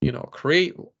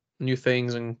 create new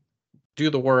things and do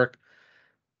the work,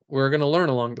 we're going to learn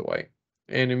along the way,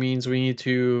 and it means we need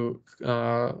to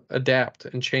adapt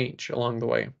and change along the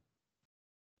way.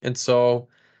 And so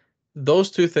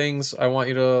those two things I want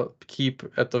you to keep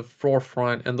at the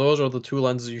forefront, and those are the two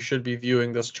lenses you should be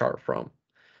viewing this chart from.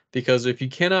 Because if you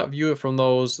cannot view it from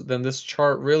those, then this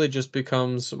chart really just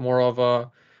becomes more of a,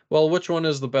 well, which one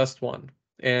is the best one?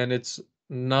 And it's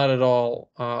not at all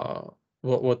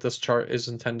what this chart is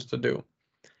intended to do.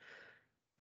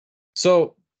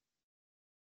 So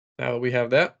now that we have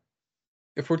that,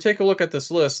 if we take a look at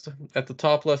this list, at the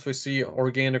top left, we see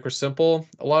organic or simple.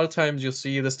 A lot of times you'll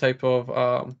see this type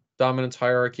of dominance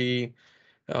hierarchy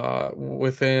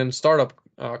within startup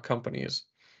companies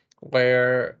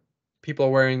where people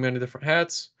are wearing many different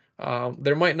hats.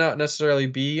 There might not necessarily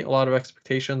be a lot of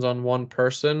expectations on one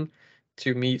person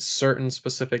to meet certain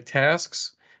specific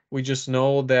tasks. We just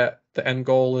know that the end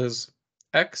goal is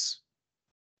X,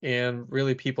 and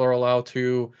really people are allowed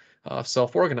to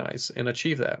self-organize and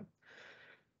achieve that.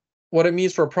 What it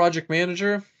means for a project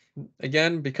manager,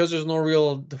 again, because there's no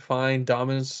real defined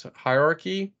dominance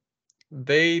hierarchy,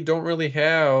 they don't really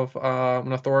have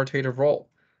an authoritative role.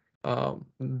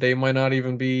 They might not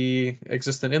even be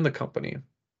existent in the company.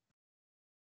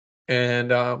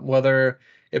 And whether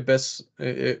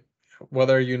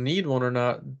you need one or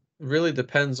not really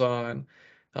depends on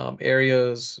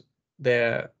areas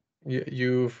that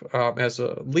you've as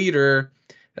a leader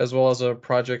as well as a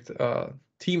project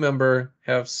team member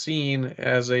have seen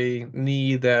as a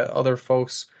need that other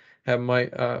folks have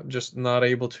might just not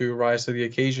able to rise to the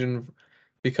occasion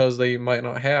because they might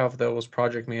not have those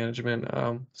project management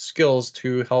skills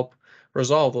to help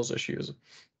resolve those issues.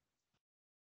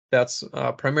 That's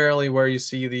primarily where you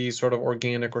see the sort of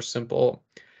organic or simple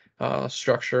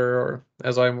structure, or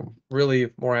as I'm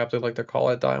really more aptly like to call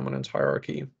it, dominance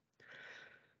hierarchy.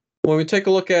 When we take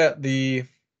a look at the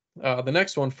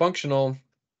next one, functional,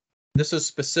 this is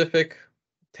specific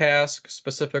task,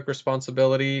 specific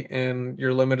responsibility, and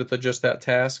you're limited to just that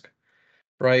task,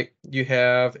 right? You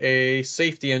have a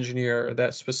safety engineer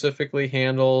that specifically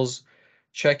handles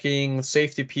checking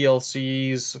safety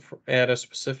PLCs at a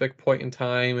specific point in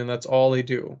time, and that's all they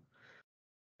do.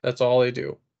 That's all they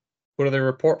do. Who do they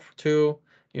report to?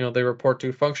 They report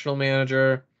to functional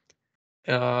manager.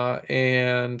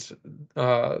 And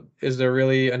is there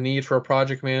really a need for a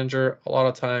project manager? A lot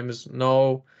of times,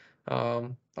 no.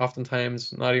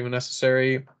 Oftentimes, not even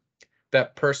necessary.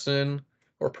 That person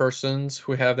or persons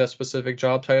who have that specific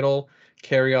job title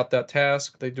carry out that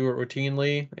task. They do it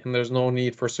routinely, and there's no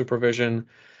need for supervision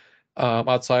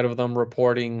outside of them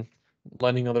reporting,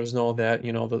 letting others know that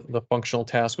the functional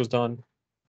task was done.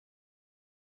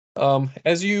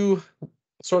 As you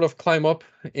sort of climb up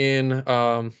in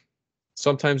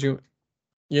sometimes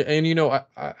yeah, and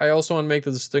I also want to make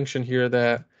the distinction here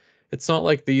that it's not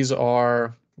like these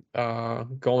are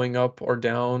going up or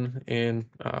down in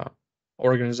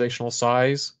organizational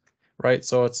size, right?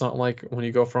 So it's not like when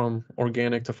you go from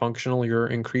organic to functional, you're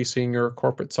increasing your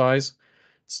corporate size.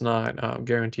 It's not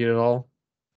guaranteed at all.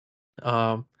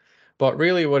 Um, but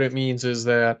really what it means is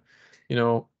that, you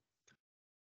know,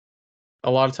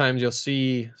 a lot of times you'll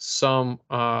see some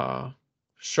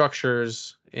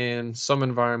structures in some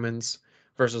environments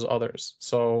versus others.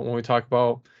 So when we talk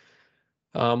about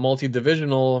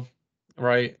multi-divisional,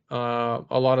 right, a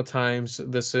lot of times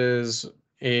this is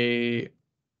a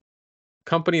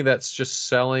company that's just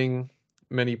selling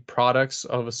many products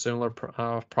of a similar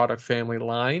product family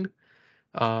line.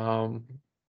 Um,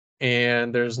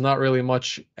 and there's not really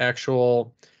much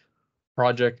actual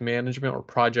project management or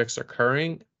projects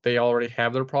occurring. They already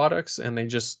have their products and they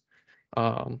just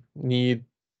need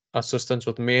assistance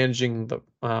with managing the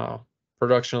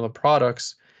production of the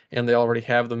products, and they already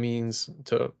have the means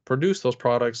to produce those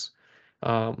products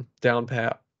down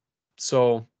pat.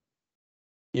 So,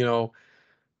 you know,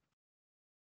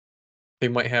 they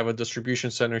might have a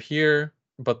distribution center here,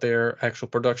 but their actual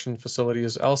production facility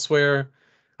is elsewhere.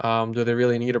 Do they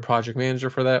really need a project manager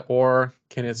for that? Or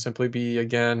can it simply be,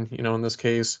 again, in this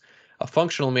case, a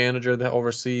functional manager that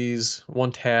oversees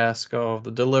one task of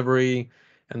the delivery,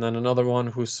 and then another one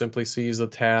who simply sees the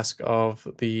task of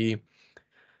the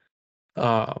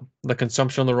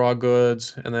consumption of the raw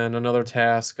goods, and then another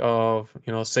task of,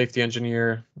 safety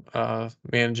engineer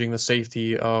managing the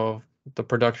safety of the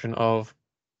production of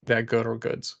that good or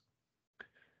goods.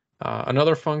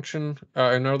 Another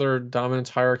dominance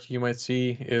hierarchy you might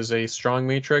see is a strong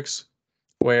matrix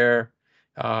where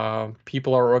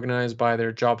people are organized by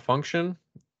their job function,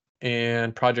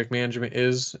 and project management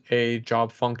is a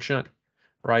job function,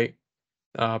 right?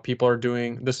 People are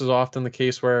doing, this is often the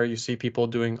case where you see people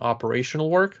doing operational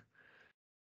work,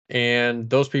 and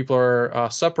those people are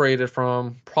separated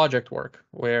from project work,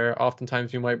 where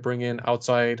oftentimes you might bring in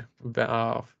outside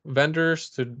vendors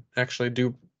to actually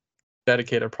do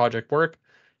dedicated project work,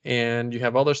 and you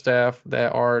have other staff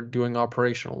that are doing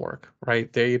operational work,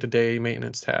 right? Day-to-day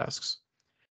maintenance tasks.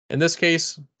 In this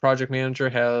case, project manager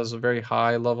has a very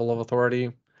high level of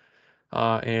authority.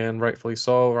 and rightfully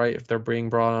so, right? If they're being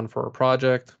brought on for a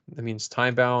project, that means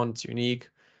time bound, it's unique.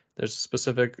 There's a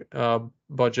specific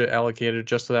budget allocated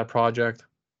just to that project.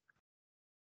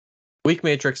 Weak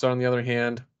matrix, on the other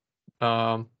hand,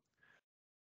 um,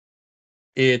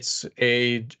 it's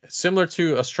a similar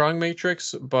to a strong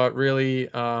matrix, but really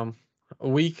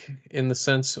weak in the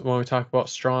sense when we talk about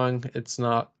strong, it's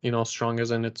not, strong as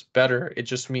in it's better. It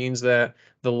just means that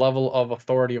the level of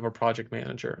authority of a project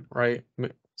manager, right?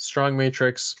 Strong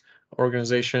matrix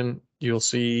organization, you'll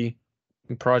see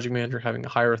project manager having a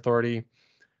higher authority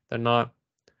than not.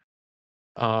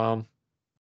 Um,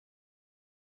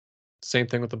 Same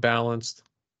thing with the balanced.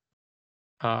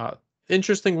 Uh,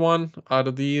 Interesting one out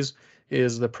of these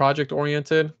is the project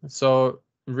oriented. So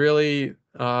really,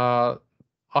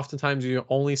 oftentimes you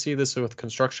only see this with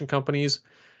construction companies,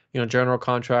 general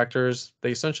contractors.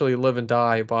 They essentially live and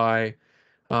die by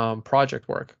project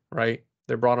work, right?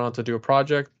 They're brought on to do a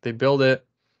project, they build it.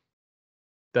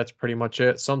 That's pretty much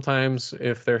it. Sometimes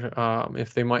if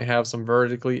they might have some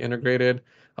vertically integrated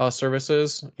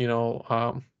services,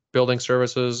 building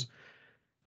services,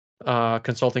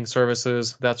 consulting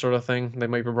services, that sort of thing. They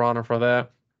might be brought on for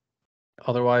that.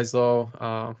 Otherwise,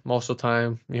 though, most of the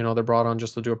time, they're brought on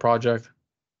just to do a project.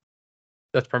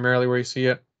 That's primarily where you see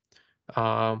it.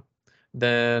 Um,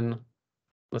 then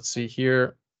let's see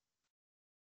here.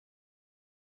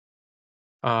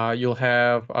 You'll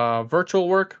have virtual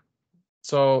work.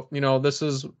 So, this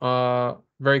is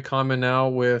very common now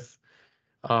with,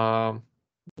 um,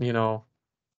 you know,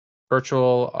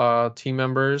 virtual team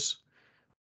members.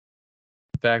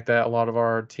 The fact that a lot of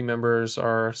our team members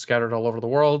are scattered all over the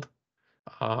world.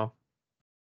 Uh,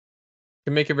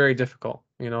 can make it very difficult.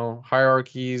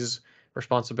 Hierarchies,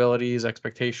 responsibilities,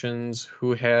 expectations,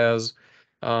 who has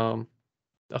um,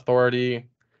 authority.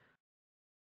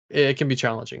 It can be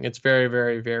challenging. It's very,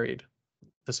 very varied,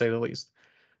 to say the least.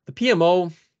 The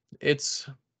PMO, it's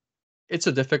it's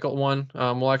a difficult one.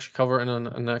 We'll actually cover it in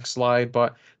a next slide,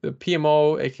 but the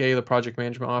PMO, aka the Project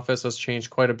Management Office, has changed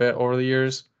quite a bit over the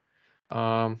years.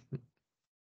 Um,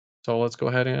 so let's go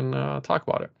ahead and talk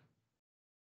about it.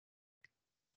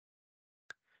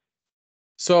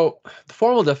 So the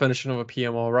formal definition of a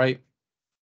PMO, right?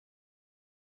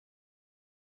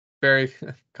 Very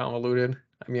convoluted.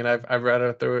 I mean, I've read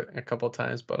it through it a couple of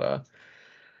times, but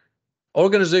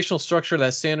organizational structure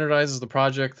that standardizes the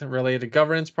project related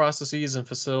governance processes and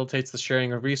facilitates the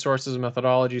sharing of resources,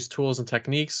 methodologies, tools, and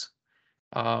techniques.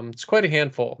 It's quite a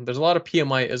handful. There's a lot of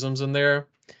PMI isms in there,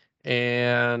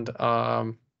 and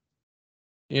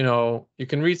you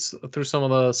can read through some of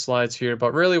the slides here,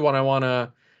 but really what I want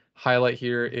to highlight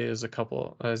here is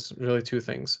really two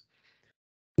things.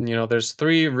 There's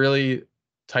three really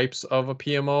types of a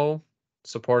PMO: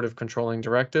 supportive, controlling,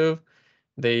 directive.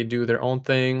 They do their own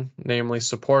thing, namely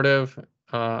supportive.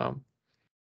 Um,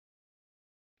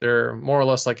 they're more or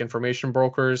less like information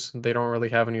brokers. They don't really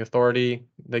have any authority.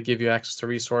 They give you access to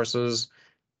resources,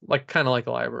 like kind of like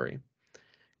a library.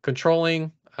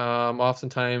 Controlling,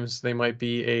 oftentimes they might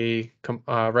be a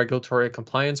regulatory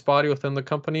compliance body within the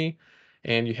company,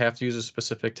 and you have to use a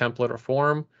specific template or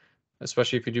form,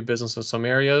 especially if you do business in some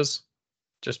areas,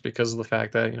 just because of the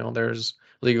fact that there's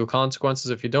legal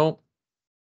consequences if you don't.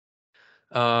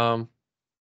 Um,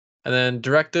 And then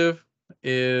directive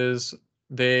is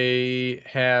they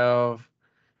have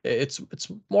it's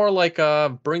more like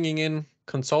bringing in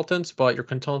consultants, but your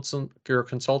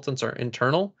consultants are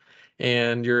internal,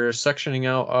 and you're sectioning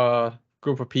out a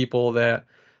group of people that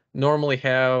normally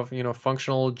have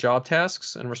functional job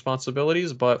tasks and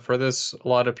responsibilities, but for this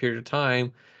allotted period of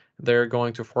time, they're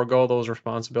going to forego those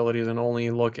responsibilities and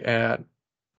only look at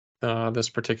this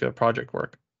particular project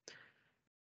work.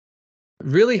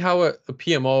 Really, how a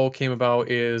PMO came about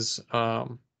is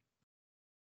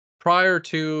prior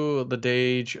to the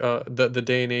day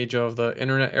and age of the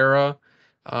internet era,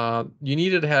 you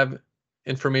needed to have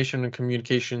information and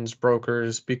communications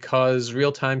brokers because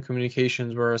real-time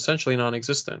communications were essentially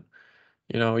non-existent.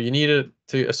 You needed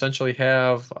to essentially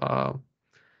have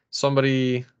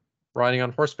somebody riding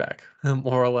on horseback,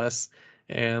 more or less,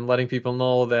 and letting people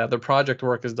know that the project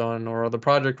work is done or the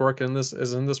project work in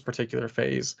this particular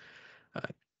phase. Uh,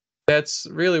 that's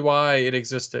really why it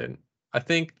existed. I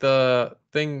think the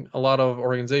thing a lot of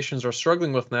organizations are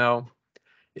struggling with now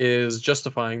is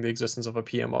justifying the existence of a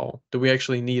PMO. Do we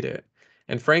actually need it?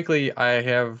 And frankly, I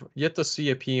have yet to see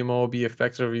a PMO be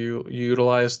effectively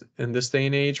utilized in this day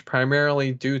and age,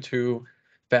 primarily due to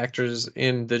factors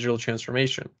in digital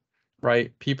transformation,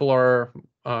 right? People are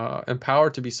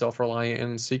empowered to be self-reliant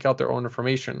and seek out their own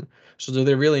information. So do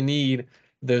they really need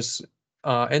this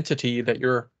entity that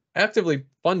you're actively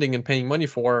funding and paying money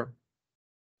for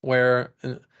where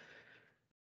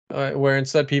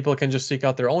instead people can just seek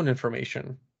out their own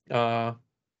information. Uh,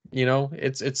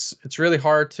 it's really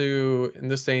hard to, in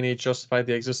this day and age, justify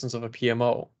the existence of a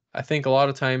PMO. I think a lot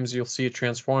of times you'll see it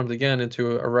transformed again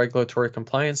into a regulatory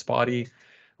compliance body,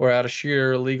 where out of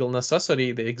sheer legal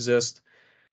necessity they exist,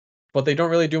 but they don't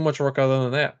really do much work other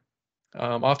than that.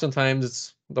 Oftentimes,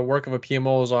 it's the work of a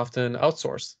PMO is often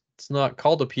outsourced. It's not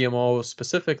called a PMO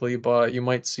specifically, but you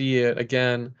might see it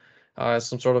again as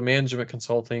some sort of management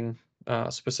consulting,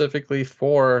 specifically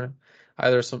for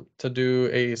either some to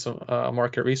do some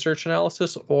market research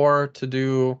analysis or to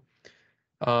do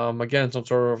again some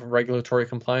sort of regulatory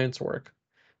compliance work.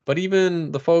 But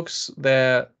even the folks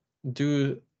that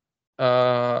do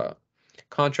uh,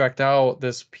 contract out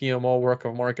this PMO work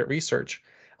of market research,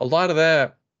 a lot of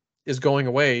that is going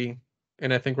away,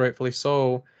 and I think rightfully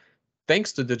so,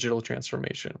 thanks to digital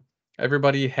transformation.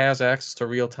 Everybody has access to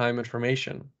real-time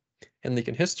information, and they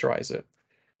can historize it.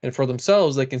 And for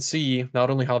themselves, they can see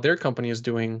not only how their company is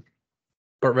doing,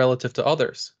 but relative to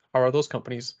others. How are those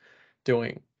companies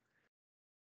doing?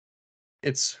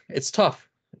 It's tough,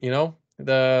 you know.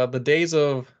 The days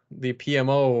of the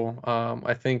PMO,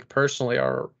 I think personally,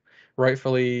 are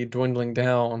rightfully dwindling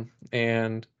down,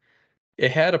 and it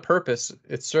had a purpose.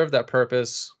 It served that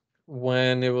purpose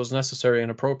when it was necessary and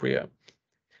appropriate.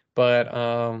 But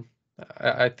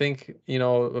I think, a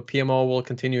PMO will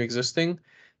continue existing,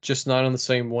 just not in the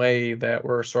same way that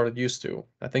we're sort of used to.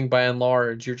 I think by and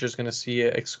large, you're just going to see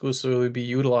it exclusively be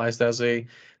utilized as a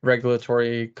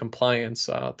regulatory compliance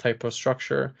type of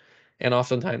structure. And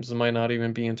oftentimes it might not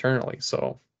even be internally.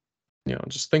 So,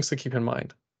 just things to keep in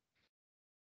mind.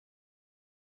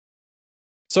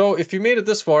 So if you made it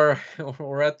this far,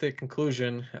 we're at the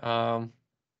conclusion. And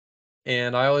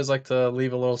I always like to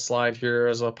leave a little slide here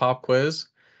as a pop quiz.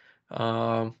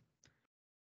 Um,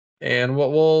 and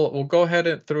what we'll go ahead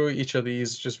and through each of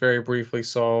these just very briefly.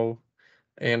 So,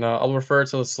 and I'll refer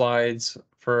to the slides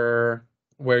for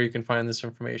where you can find this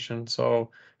information. So,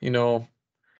 you know,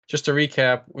 just to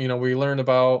recap, we learned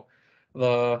about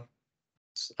the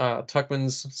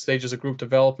Tuckman's stages of group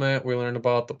development. We learned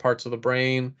about the parts of the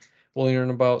brain. We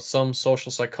learned about some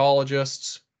social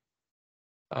psychologists.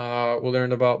 We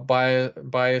learned about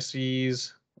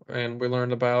biases, and we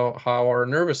learned about how our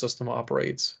nervous system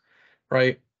operates,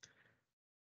 right?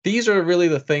 These are really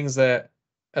the things that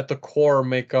at the core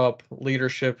make up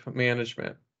leadership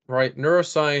management, right?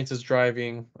 Neuroscience is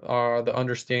driving the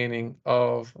understanding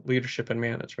of leadership and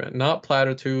management, not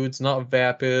platitudes, not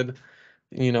vapid,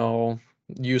 you know,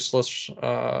 useless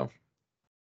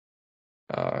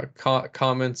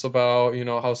comments about,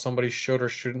 how somebody should or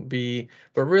shouldn't be,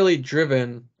 but really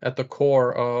driven at the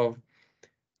core of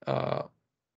uh,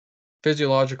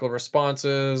 physiological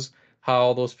responses,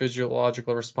 how those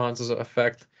physiological responses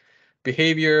affect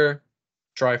behavior,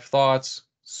 drive thoughts,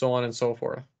 so on and so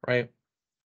forth, right?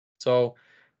 So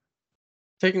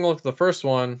taking a look at the first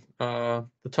one, the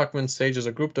Tuckman stages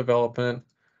of group development,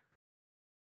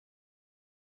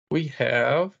 we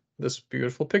have this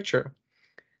beautiful picture.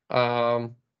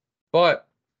 But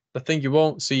the thing you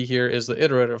won't see here is the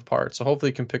iterative part. So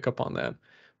hopefully you can pick up on that,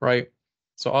 right?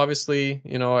 So obviously,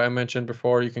 I mentioned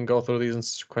before you can go through these in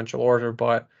sequential order,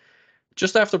 but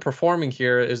just after performing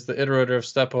here is the iterative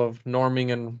step of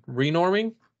norming and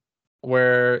renorming,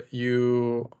 where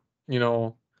you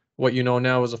know, what you know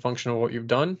now is a function of what you've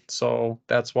done. So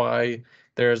that's why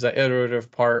there's that iterative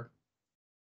part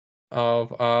of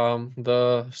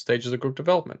the stages of group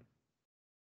development.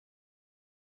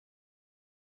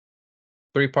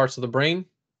 3 parts of the brain.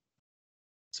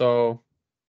 So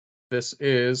this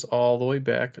is all the way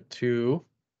back to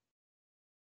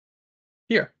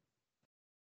here.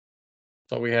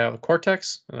 So we have the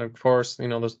cortex, and of course,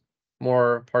 there's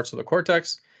more parts of the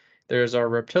cortex. There's our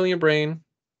reptilian brain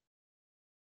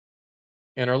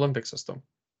and our limbic system.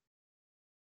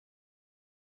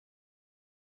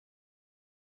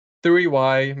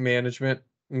 3Y management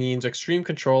means extreme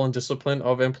control and discipline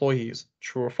of employees.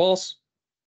 True or false?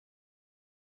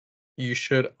 You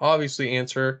should obviously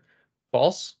answer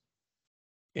false.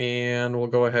 And we'll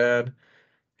go ahead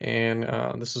and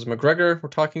this is McGregor we're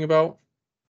talking about.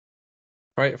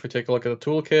 Right, if we take a look at the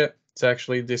toolkit, it's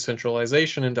actually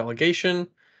decentralization and delegation.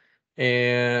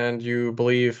 And you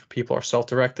believe people are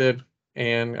self-directed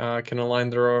and can align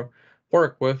their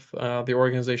work with the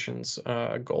organization's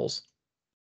goals.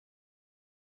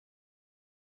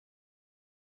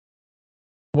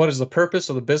 What is the purpose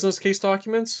of the business case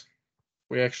documents?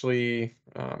 We actually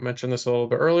mentioned this a little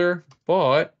bit earlier,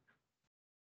 but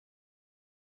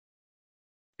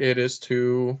it is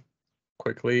to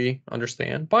quickly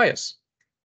understand bias,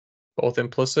 both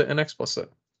implicit and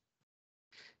explicit.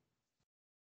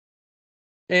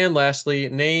 And lastly,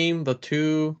 name the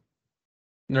two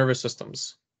nervous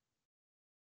systems.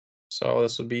 So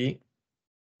this would be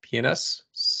PNS,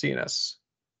 CNS.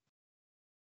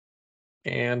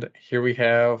 And here we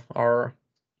have the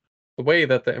way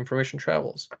that the information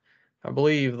travels. I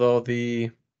believe, though,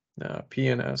 the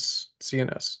PNS,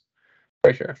 CNS,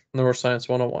 right here, Neuroscience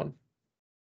 101.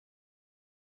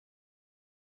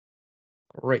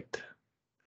 Great.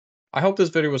 I hope this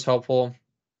video was helpful.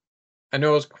 I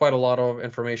know it's quite a lot of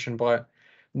information, but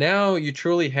now you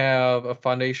truly have the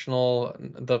foundational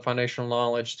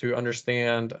knowledge to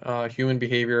understand human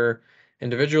behavior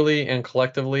individually and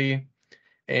collectively,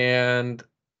 and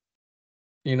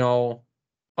you know,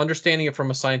 understanding it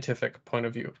from a scientific point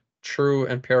of view, true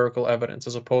empirical evidence,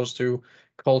 as opposed to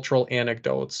cultural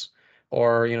anecdotes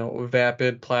or,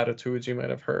 vapid platitudes you might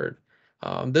have heard.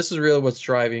 This is really what's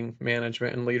driving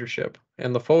management and leadership.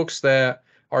 And the folks that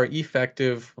are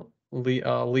effective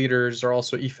leaders are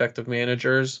also effective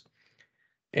managers.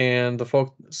 And the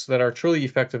folks that are truly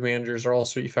effective managers are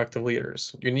also effective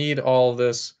leaders. You need all of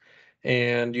this,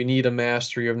 and you need a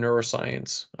mastery of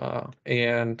neuroscience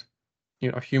and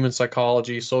human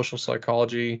psychology, social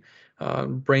psychology,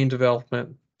 brain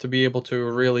development to be able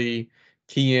to really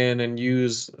key in and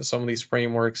use some of these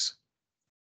frameworks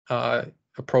uh,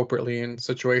 appropriately and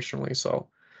situationally. So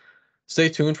stay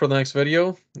tuned for the next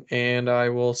video, and I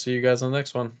will see you guys on the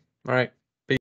next one. All right.